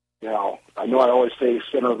 Now, I know I always say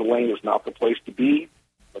center of the lane is not the place to be,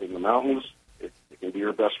 but in the mountains, it can be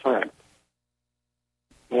your best friend.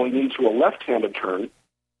 Going into a left-handed turn,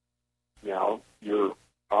 now you're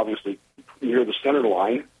obviously near the center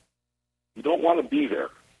line. You don't want to be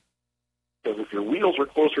there, because if your wheels are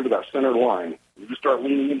closer to that center line, you start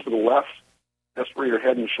leaning into the left, that's where your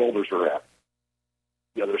head and shoulders are at,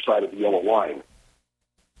 the other side of the yellow line.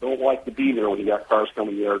 Don't like to be there when you got cars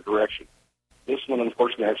coming the other direction. This one,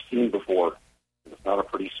 unfortunately, I've seen before, and it's not a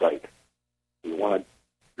pretty sight. You want to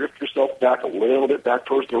drift yourself back a little bit back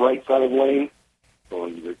towards the right side of the lane, so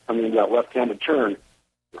when you're coming into that left-handed turn,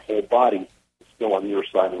 your whole body is still on your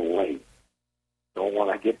side of the lane. Don't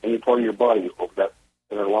want to get any part of your body over that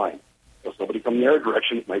center line. So somebody coming the other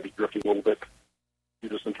direction might be drifting a little bit due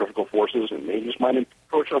to centrifugal forces and maybe just might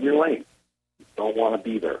encroach on your lane. You don't want to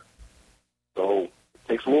be there. So it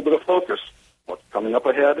takes a little bit of focus. What's coming up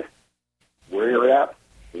ahead, where you're at,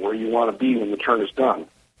 and where you want to be when the turn is done.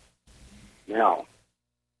 Now,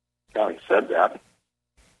 having said that,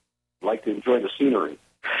 I'd like to enjoy the scenery.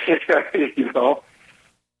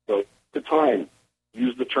 So the time,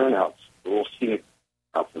 use the turnouts, the little scenic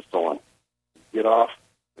outs and so on. Get off,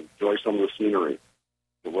 enjoy some of the scenery.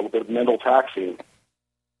 A little bit of mental taxing,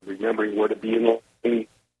 remembering where to be in the lane,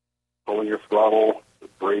 pulling your throttle,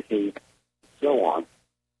 braking, and so on.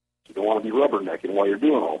 You don't want to be rubbernecking while you're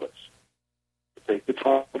doing all this. So take the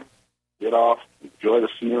time, get off, enjoy the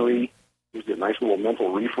scenery, use a nice little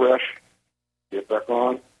mental refresh, get back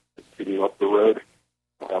on, continue up the road,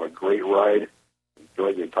 have a great ride,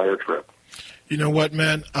 enjoy the entire trip. You know what,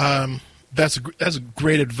 man? That's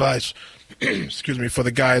great advice. Excuse me, for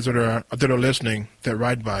the guys that are listening that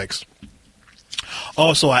ride bikes.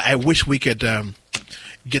 Also, I wish we could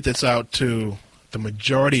get this out to the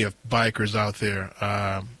majority of bikers out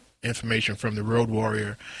there. Information from the Road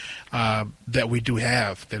Warrior that we do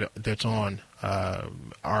have that's on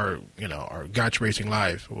our Gotcha Racing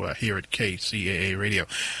Live here at KCAA Radio.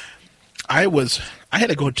 I had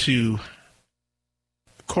to go to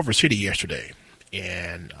Culver City yesterday,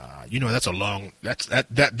 and that's a long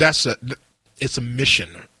it's a mission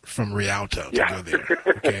from Rialto to go there.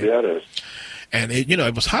 Okay? Yeah, it is. And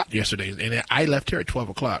it was hot yesterday, and I left here at 12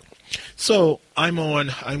 o'clock. So I'm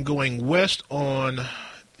going west on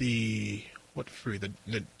the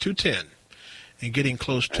 210 and getting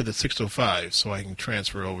close to the 605 so I can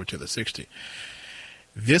transfer over to the 60.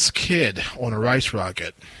 This kid on a rice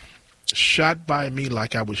rocket shot by me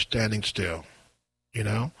like I was standing still,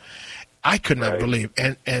 I could not believe.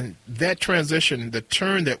 And that transition, the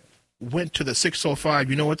turn that went to the 605,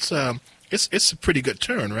 it's a pretty good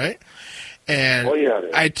turn, right? And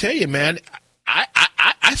I tell you, man,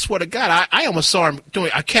 I swear to God, I almost saw him doing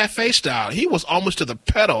a cafe style. He was almost to the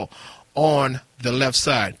pedal on the left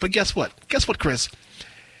side. But guess what? Chris?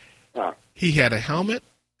 He had a helmet,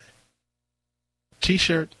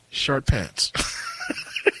 T-shirt, short pants.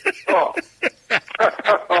 Oh.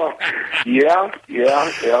 Yeah.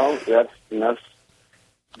 That's.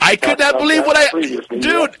 I could not believe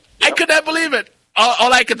dude. I could not believe it.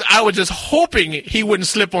 I was just hoping he wouldn't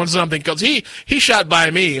slip on something because he shot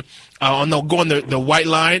by me on the white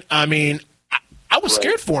line. I mean, I was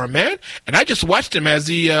scared for him, man, and I just watched him as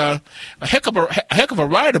a heck of a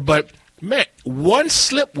rider. But man, one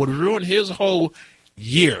slip would ruin his whole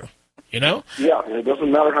year. Yeah, and it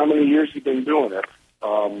doesn't matter how many years you've been doing it.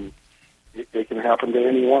 It can happen to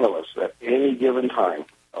any one of us at any given time.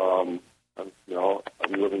 I'm a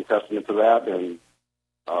living testament to that, and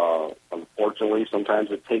unfortunately,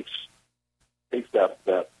 sometimes it takes that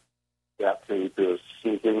thing to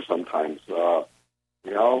sink in. Sometimes,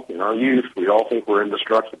 in our youth, we all think we're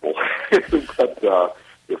indestructible, but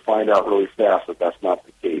you find out really fast that that's not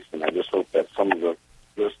the case. And I just hope that some of the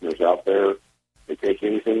listeners out there, they take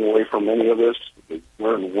anything away from any of this, they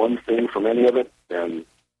learn one thing from any of it, and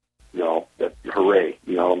that hooray!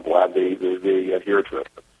 I'm glad they adhere to it.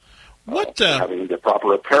 Having the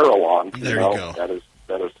proper apparel on, there you go.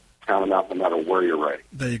 That is counting out no matter where you're riding.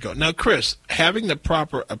 There you go. Now, Chris, having the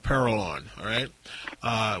proper apparel on, all right?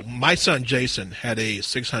 My son Jason had a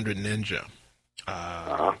 600 Ninja.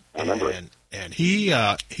 I remember it. And he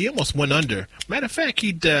almost went under. Matter of fact,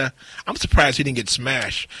 I'm surprised he didn't get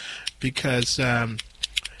smashed because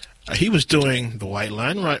He was doing the White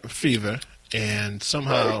Line Fever, and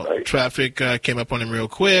somehow traffic came up on him real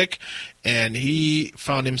quick, and he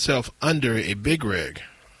found himself under a big rig.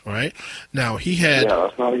 Right now, he had. Yeah,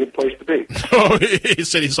 that's not a good place to be. Oh, he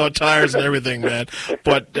said he saw tires and everything, man.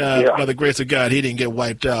 But by the grace of God, he didn't get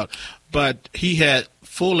wiped out. But he had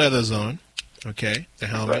full leathers on. Okay, the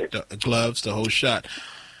helmet, the gloves, the whole shot.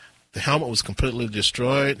 The helmet was completely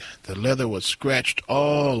destroyed. The leather was scratched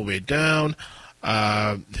all the way down.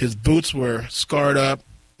 His boots were scarred up.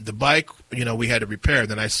 The bike, we had to repair.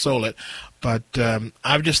 Then I sold it. But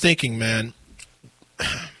I'm just thinking, man.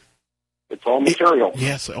 It's all material.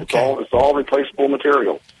 Yes, okay. It's all replaceable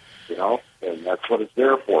material, and that's what it's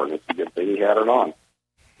there for. And it's a good thing he had it on.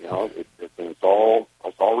 It's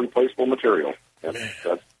all replaceable material.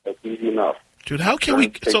 That's easy enough. Dude, how can we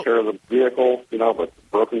take care of the vehicle? But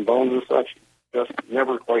broken bones and such just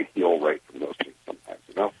never quite heal right from those things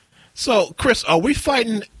sometimes. So, Chris, are we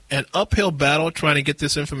fighting an uphill battle trying to get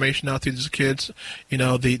this information out to these kids?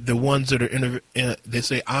 The ones that are they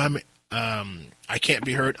say I can't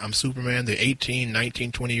be hurt. I'm Superman. The 18,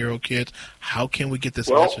 19, 20-year-old kids. How can we get this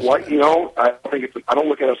message? Well, I think I don't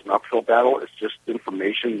look at it as an uphill battle. It's just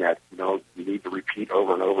information that you need to repeat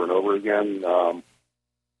over and over and over again.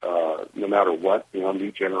 No matter what,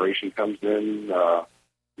 new generation comes in,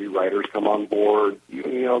 new writers come on board.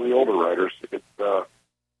 The older writers.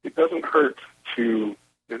 It doesn't hurt to.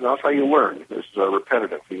 That's how you learn. It's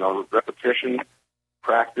repetitive. Repetition,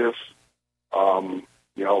 practice.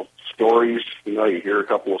 Stories, you hear a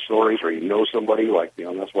couple of stories or somebody,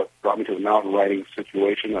 that's what brought me to the mountain riding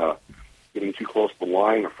situation, getting too close to the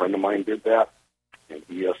line. A friend of mine did that, and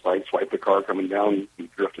he sideswiped the car coming down. He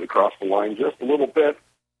drifted across the line just a little bit,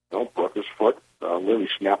 broke his foot, literally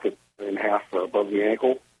snapped it in half above the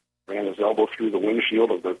ankle, ran his elbow through the windshield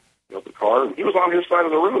of the car, and he was on his side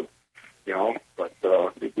of the road, but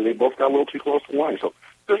they both got a little too close to the line. So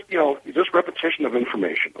just repetition of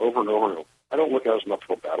information over and over and over. I don't look at it as an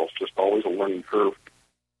uphill battle. It's just always a learning curve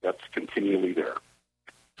that's continually there.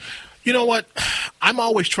 You know what? I'm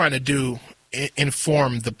always trying to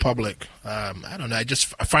inform the public. I don't know. I just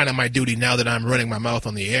find it my duty now that I'm running my mouth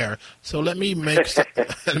on the air. So let me make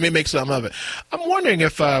some of it. I'm wondering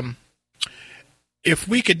if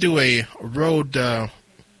we could do a road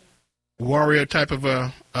warrior type of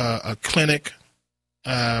a clinic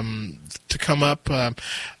to come up.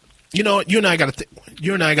 You and I got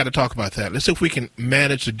to talk about that. Let's see if we can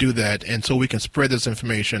manage to do that, and so we can spread this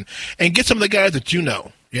information and get some of the guys that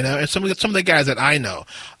and some of the guys that I know.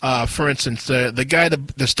 For instance, the guy,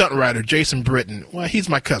 the stunt rider, Jason Britton. Well, he's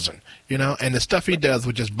my cousin, and the stuff he does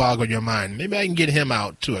would just boggle your mind. Maybe I can get him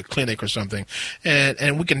out to a clinic or something,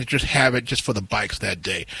 and we can just have it just for the bikes that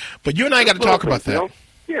day. But you and I got to talk about that.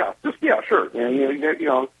 Yeah, sure, and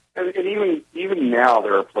And even now,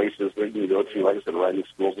 there are places that you can go to, like I said, riding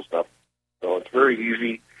schools and stuff. So it's very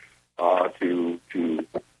easy to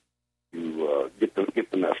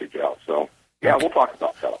get the message out. So yeah, we'll talk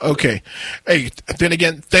about that. Okay. Hey, then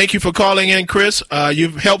again, thank you for calling in, Chris.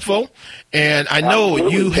 You're helpful, and I know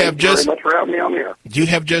you have just very much for having me on here. You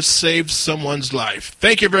have just saved someone's life.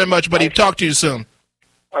 Thank you very much, buddy. Talk to you soon.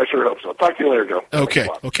 I sure hope so. Talk to you later, Joe. Okay.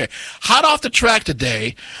 Hot off the track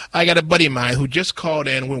today, I got a buddy of mine who just called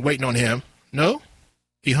in. We're waiting on him. No?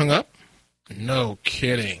 He hung up? No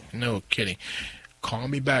kidding. Call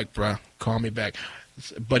me back, bruh. Call me back.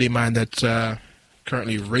 It's a buddy of mine that's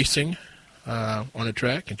currently racing on the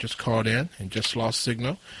track and just called in and just lost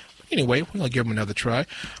signal. But anyway, we're going to give him another try.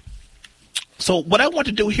 So what I want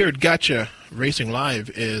to do here at Gotcha Racing Live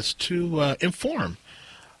is to inform.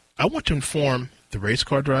 I want to inform the race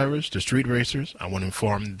car drivers, the street racers. I want to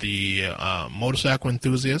inform the motorcycle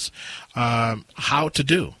enthusiasts how to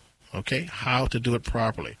do it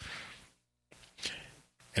properly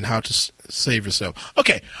and how to save yourself.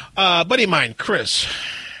 Okay, buddy of mine, Chris,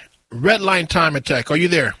 Red Line Time Attack. Are you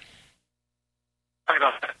there? I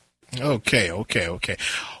got that. Okay.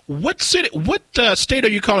 What city? What state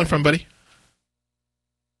are you calling from, buddy?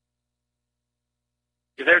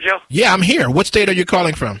 You there, Joe? Yeah, I'm here. What state are you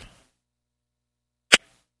calling from?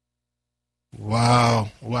 Wow,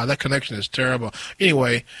 that connection is terrible.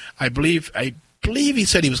 Anyway, I believe he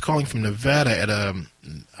said he was calling from Nevada at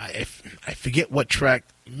I forget what track.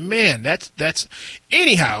 Man, that's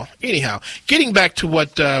anyhow. Getting back to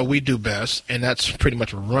what we do best, and that's pretty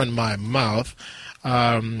much run my mouth.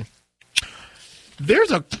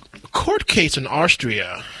 There's a court case in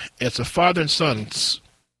Austria. It's a father and son.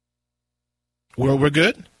 We're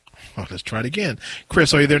good. Oh, let's try it again.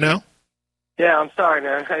 Chris, are you there now? Yeah, I'm sorry,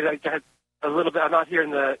 man. I got a little bit. I'm not here in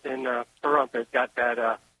Pahrump. It's got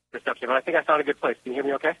that reception, but I think I found a good place. Can you hear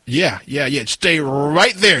me okay? Yeah. Stay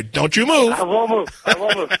right there. Don't you move. I won't move.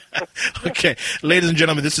 Okay. Ladies and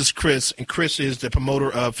gentlemen, this is Chris, and Chris is the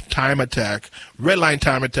promoter of Time Attack, Redline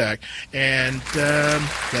Time Attack. And there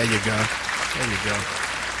you go.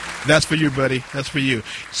 That's for you, buddy. That's for you.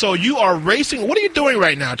 So you are racing. What are you doing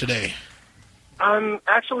right now today? I'm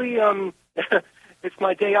actually, it's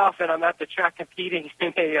my day off, and I'm at the track competing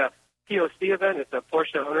in a POC event. It's a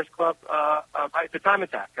Porsche Owners Club. It's a Time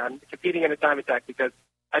Attack. I'm competing in a Time Attack because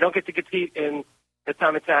I don't get to compete in the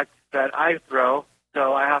Time Attack that I throw,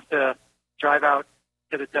 so I have to drive out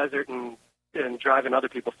to the desert and drive in other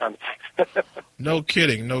people's Time Attacks. No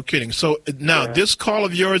kidding. So now, this call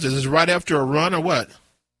of yours, is this right after a run or what?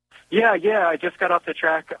 Yeah. I just got off the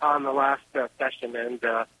track on the last session, and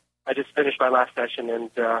I just finished my last session, and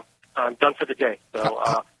I'm done for the day.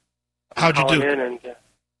 So how'd you do?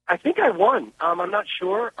 I think I won. I'm not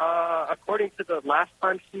sure. According to the last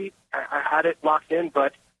time sheet, I had it locked in,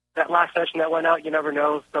 but that last session that went out, you never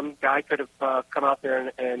know. Some guy could have come out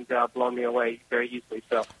there and blown me away very easily.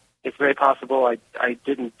 So it's very possible I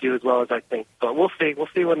didn't do as well as I think. But we'll see. We'll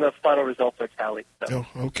see when the final results are tallied. So.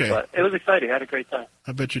 Oh, okay. But it was exciting. I had a great time.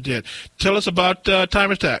 I bet you did. Tell us about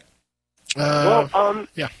Time Attack.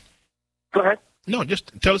 Yeah. Go ahead. No,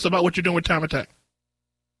 just tell us about what you're doing with Time Attack.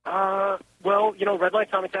 Well, Redline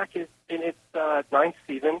Time Attack is in its ninth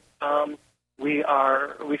season. We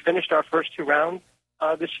finished our first 2 rounds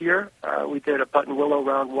this year. We did a Button Willow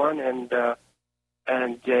round 1 and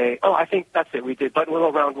I think that's it. We did Button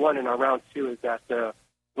Willow round 1, and our round 2 is at the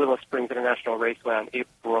Willow Springs International Raceway on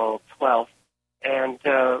April 12th. And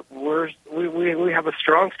we have a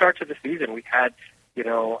strong start to the season. We had,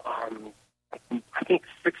 I think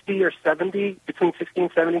 60 or 70, between 60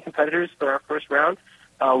 and 70 competitors for our first round.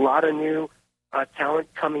 A lot of new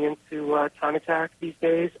talent coming into Time Attack these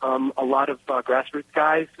days. A lot of grassroots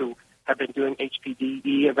guys who have been doing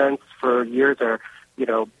HPDE events for years are,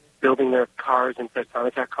 building their cars into Time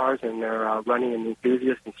Attack cars, and they're running in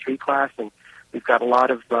enthusiast and street class. And we've got a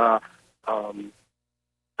lot of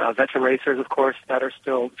veteran racers, of course, that are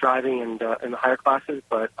still driving in the higher classes.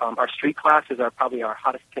 But our street classes are probably our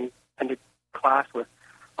hottest contended class, with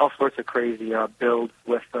all sorts of crazy builds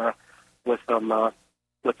with the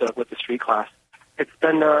street class. It's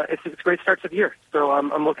been it's a great start to the year. So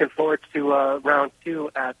I'm looking forward to round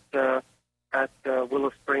 2 at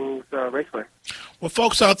Willow Springs Raceway. Well,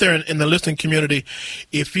 folks out there in the listening community,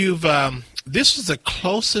 if you've this is the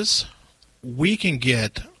closest we can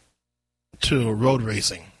get to road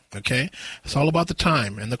racing. Okay, it's all about the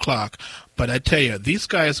time and the clock. But I tell you, these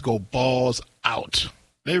guys go balls out.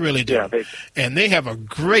 They really do. Yeah, and they have a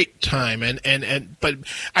great time. But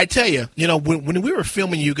I tell you, when we were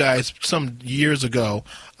filming you guys some years ago,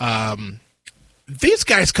 these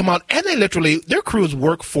guys come out and their crews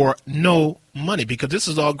work for no money, because this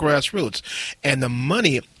is all grassroots, and the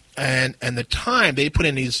money and the time they put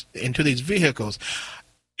into these vehicles,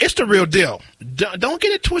 it's the real deal. Don't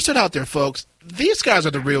get it twisted out there, folks. These guys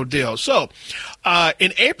are the real deal. So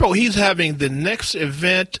in April, he's having the next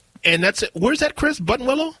event. And that's it. Where's that, Chris? Button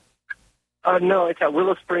Willow? No, it's at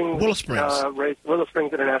Willow Springs. Willow Springs. Willow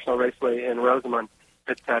Springs International Raceway in Rosamond.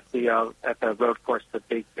 It's at the road course, the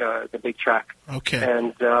big track. Okay.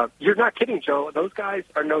 And you're not kidding, Joe. Those guys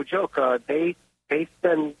are no joke. They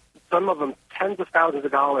spend, some of them, tens of thousands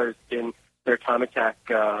of dollars in their Time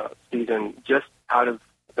Attack season just out of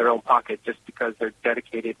their own pocket, just because they're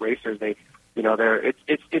dedicated racers. It's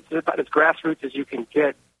about as grassroots as you can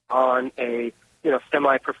get on a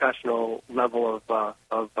semi-professional level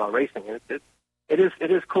of racing. It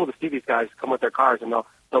is cool to see these guys come with their cars, and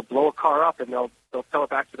they'll blow a car up, and they'll sell it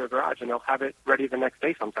back to their garage, and they'll have it ready the next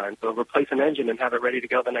day sometimes. They'll replace an engine and have it ready to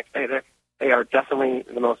go the next day. They are definitely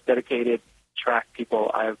the most dedicated track people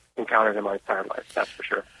I've encountered in my entire life, that's for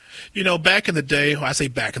sure. Back in the day, I say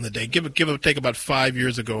back in the day, give or take about 5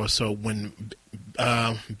 years ago or so, when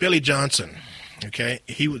Billy Johnson,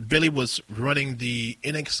 Billy was running the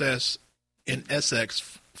NXS in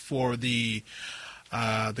SX for the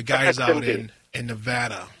guys out in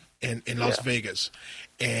Nevada, in Las Vegas.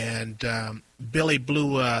 And Billy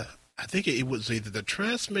blew, I think it was either the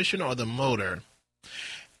transmission or the motor.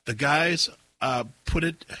 The guys they put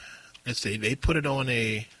it on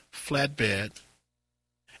a flatbed,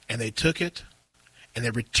 and they took it, and they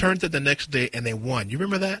returned it the next day, and they won. You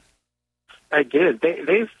remember that? I did.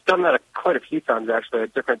 They've done that quite a few times, actually,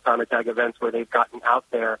 at different Time Attack events where they've gotten out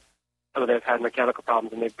there. So they've had mechanical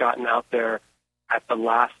problems, and they've gotten out there at the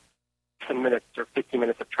last 10 minutes or 15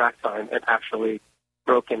 minutes of track time and actually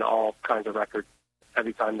broken all kinds of records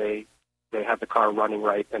every time they have the car running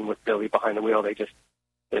right. And with Billy behind the wheel, they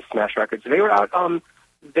smash records. They were out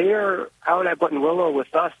they're out at Buttonwillow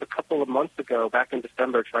with us a couple of months ago, back in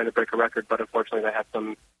December, trying to break a record, but unfortunately they had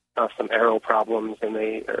some aero problems and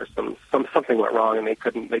something went wrong and they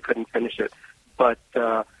couldn't finish it. But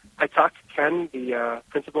I talked to Ken, the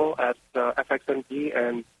principal at FXMD,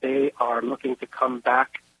 and they are looking to come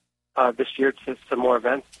back this year to some more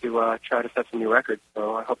events to try to set some new records.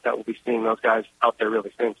 So I hope that we'll be seeing those guys out there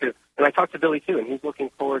really soon too. And I talked to Billy too, and he's looking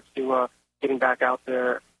forward to getting back out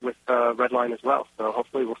there with Redline as well. So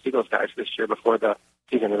hopefully we'll see those guys this year before the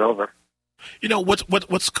season is over. You know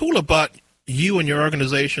what's cool about you and your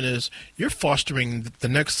organization is you're fostering the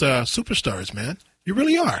next superstars, man. You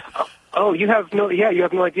really are. Oh, you have no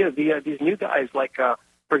idea. These new guys, like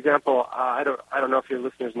for example, I don't know if your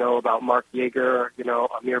listeners know about Mark Yeager,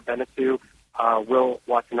 Amir Benetu, Will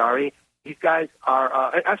Watanabe. These guys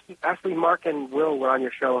are actually Mark and Will were on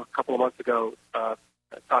your show a couple of months ago,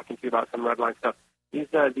 talking to you about some Redline stuff. These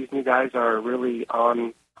new guys are really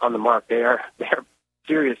on the mark. They're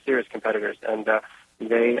serious competitors, and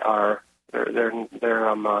they're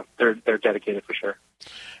dedicated for sure.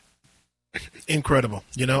 Incredible.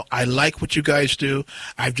 I like what you guys do.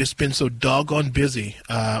 I've just been so doggone busy.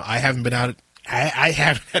 I haven't been out. I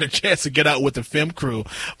haven't had a chance to get out with the film crew,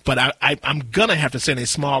 but I'm gonna have to send a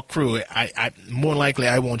small crew. I more likely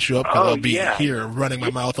I won't show up because I'll be here running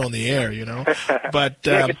my mouth on the air, But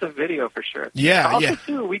get some video for sure. Yeah,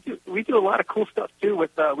 too, we do a lot of cool stuff too.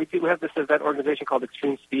 With we have this event organization called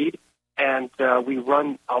Extreme Speed, and we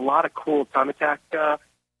run a lot of cool time attack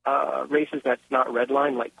races that's not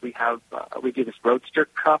Redline. Like we do this Roadster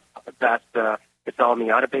Cup that it's all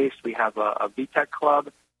Miata based. We have a VTEC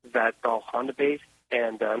club that's all Honda based,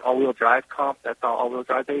 and an all-wheel drive comp that's all all-wheel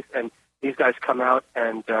drive based. And these guys come out,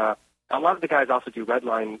 and a lot of the guys also do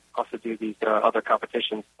Redline, also do these other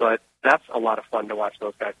competitions. But that's a lot of fun to watch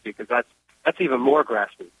those guys do, because that's even more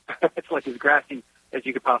grassy. It's like as grassy as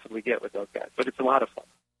you could possibly get with those guys, but it's a lot of fun.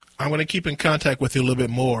 I'm going to keep in contact with you a little bit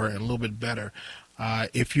more and a little bit better.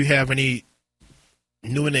 If you have any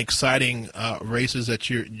new and exciting races that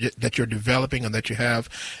you're developing and that you have,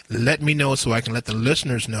 let me know so I can let the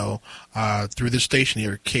listeners know through this station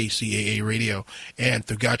here, KCAA Radio, and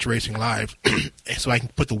through Gotcha Racing Live, so I can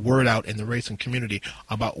put the word out in the racing community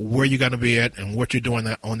about where you're going to be at and what you're doing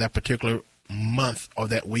on that particular month or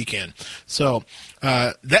that weekend. So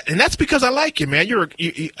that's because I like you, man. You are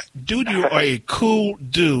a cool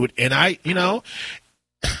dude, and I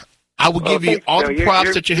will give you all the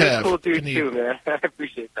props that you have. You're a cool dude too, man. I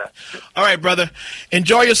appreciate that. All right, brother.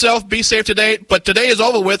 Enjoy yourself. Be safe today. But today is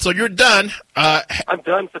over with, so you're done. I'm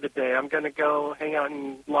done for the day. I'm gonna go hang out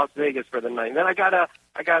in Las Vegas for the night. And then I got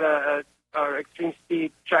a Extreme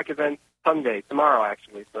Speed track event Sunday, tomorrow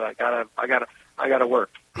actually. So I gotta work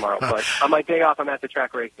tomorrow. But on my day off, I'm at the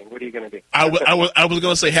track racing. What are you gonna do? I was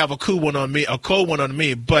gonna say have a cold one on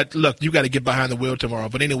me. But look, you got to get behind the wheel tomorrow.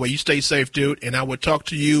 But anyway, you stay safe, dude, and I will talk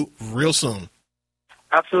to you real soon.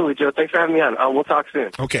 Absolutely, Joe. Thanks for having me on. We'll talk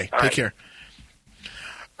soon. Okay, take care.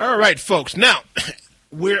 All right, folks. Now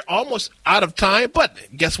we're almost out of time, but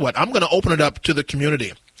guess what? I'm going to open it up to the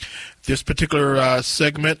community. This particular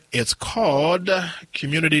segment, it's called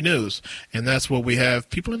Community News, and that's where we have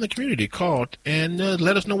people in the community called and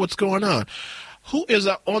let us know what's going on. Who is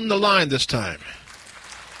on the line this time?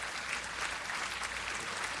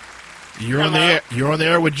 You're on the air. You're on the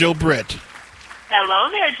air with Joe Britt. Hello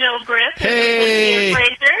there, Joe Britt. Hey.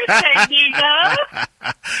 Fraser.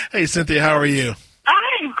 Hey, Cynthia, how are you?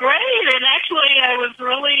 I'm great, and actually I was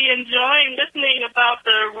really enjoying listening about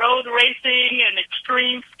the road racing and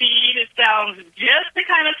extreme speed. It sounds just the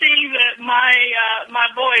kind of thing that my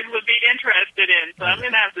boys would be interested in, so I'm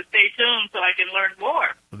going to have to stay tuned so I can learn more.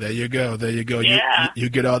 There you go. Yeah. You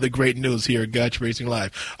get all the great news here at Gotcha Racing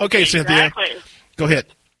Live. Okay, exactly. Cynthia, go ahead.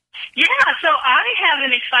 Yeah, so I have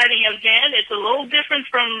an exciting event. It's a little different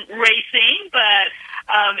from racing, but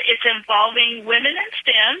it's involving women in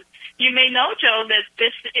STEM. You may know, Joe, that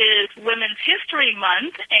this is Women's History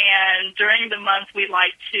Month, and during the month we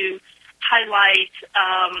like to highlight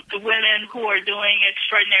the women who are doing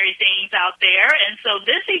extraordinary things out there. And so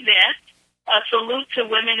this event, A Salute to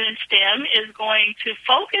Women in STEM, is going to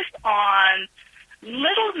focus on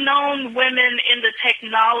little-known women in the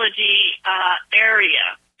technology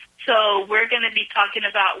area. So we're going to be talking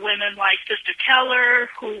about women like Sister Keller,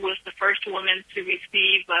 who was the first woman to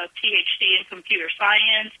receive a PhD in computer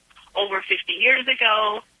science over 50 years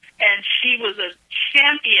ago, and she was a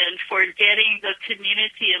champion for getting the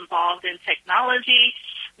community involved in technology.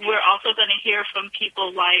 We're also going to hear from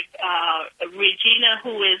people like Regina,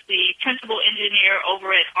 who is the principal engineer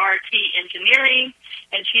over at RT Engineering,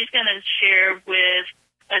 and she's going to share with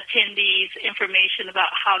attendees information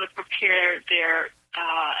about how to prepare their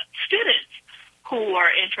students who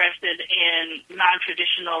are interested in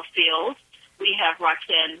non-traditional fields. We have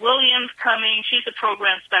Roxanne Williams coming. She's a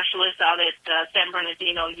program specialist out at San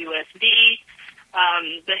Bernardino USD.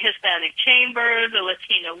 The Hispanic Chamber, the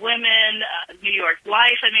Latina Women, New York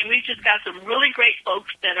Life. I mean, we've just got some really great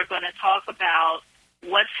folks that are going to talk about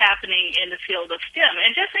what's happening in the field of STEM.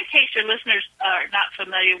 And just in case your listeners are not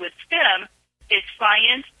familiar with STEM, it's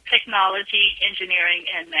science, technology, engineering,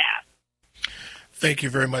 and math. Thank you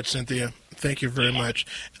very much, Cynthia. Thank you very much.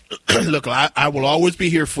 Look, I will always be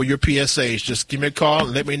here for your PSAs. Just give me a call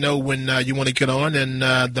and let me know when you want to get on, and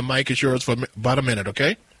the mic is yours for about a minute,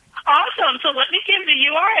 okay? Awesome. So let me give the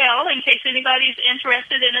URL in case anybody's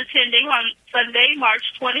interested in attending on Sunday,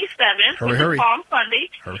 March 27th, which is Palm Sunday.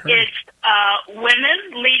 It's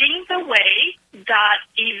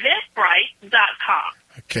womenleadingtheway.eventbrite.com.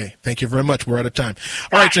 Okay. Thank you very much. We're out of time.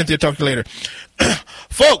 All right, Cynthia, talk to you later.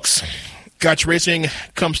 Folks, Gotcha Racing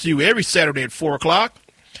comes to you every Saturday at 4 o'clock.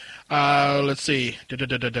 Let's see.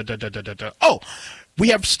 Oh, we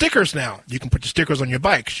have stickers now. You can put the stickers on your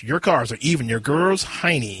bikes, your cars, or even your girl's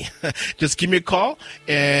hiney. Just give me a call,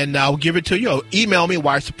 and I'll give it to you. Or email me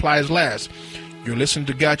while supplies last. You're listening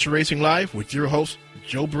to Gotcha Racing Live with your host,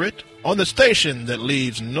 Joe Britt, on the station that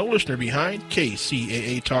leaves no listener behind,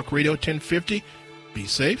 KCAA Talk Radio 1050. Be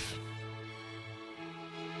safe.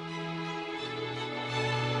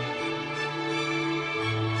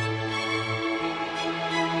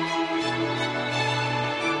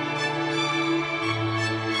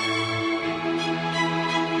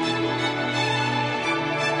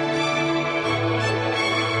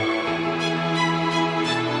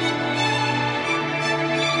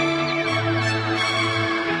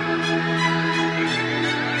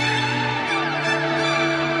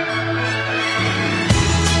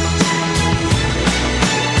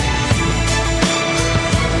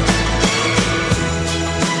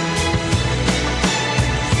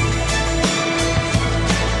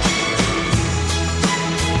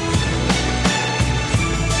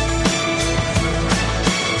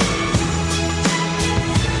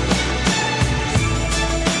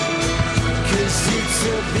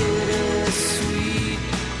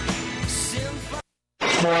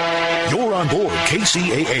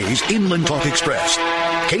 KCAA's Inland Talk Express.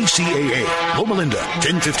 KCAA, Loma Linda,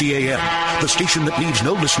 1050 AM, the station that leaves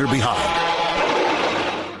no listener behind.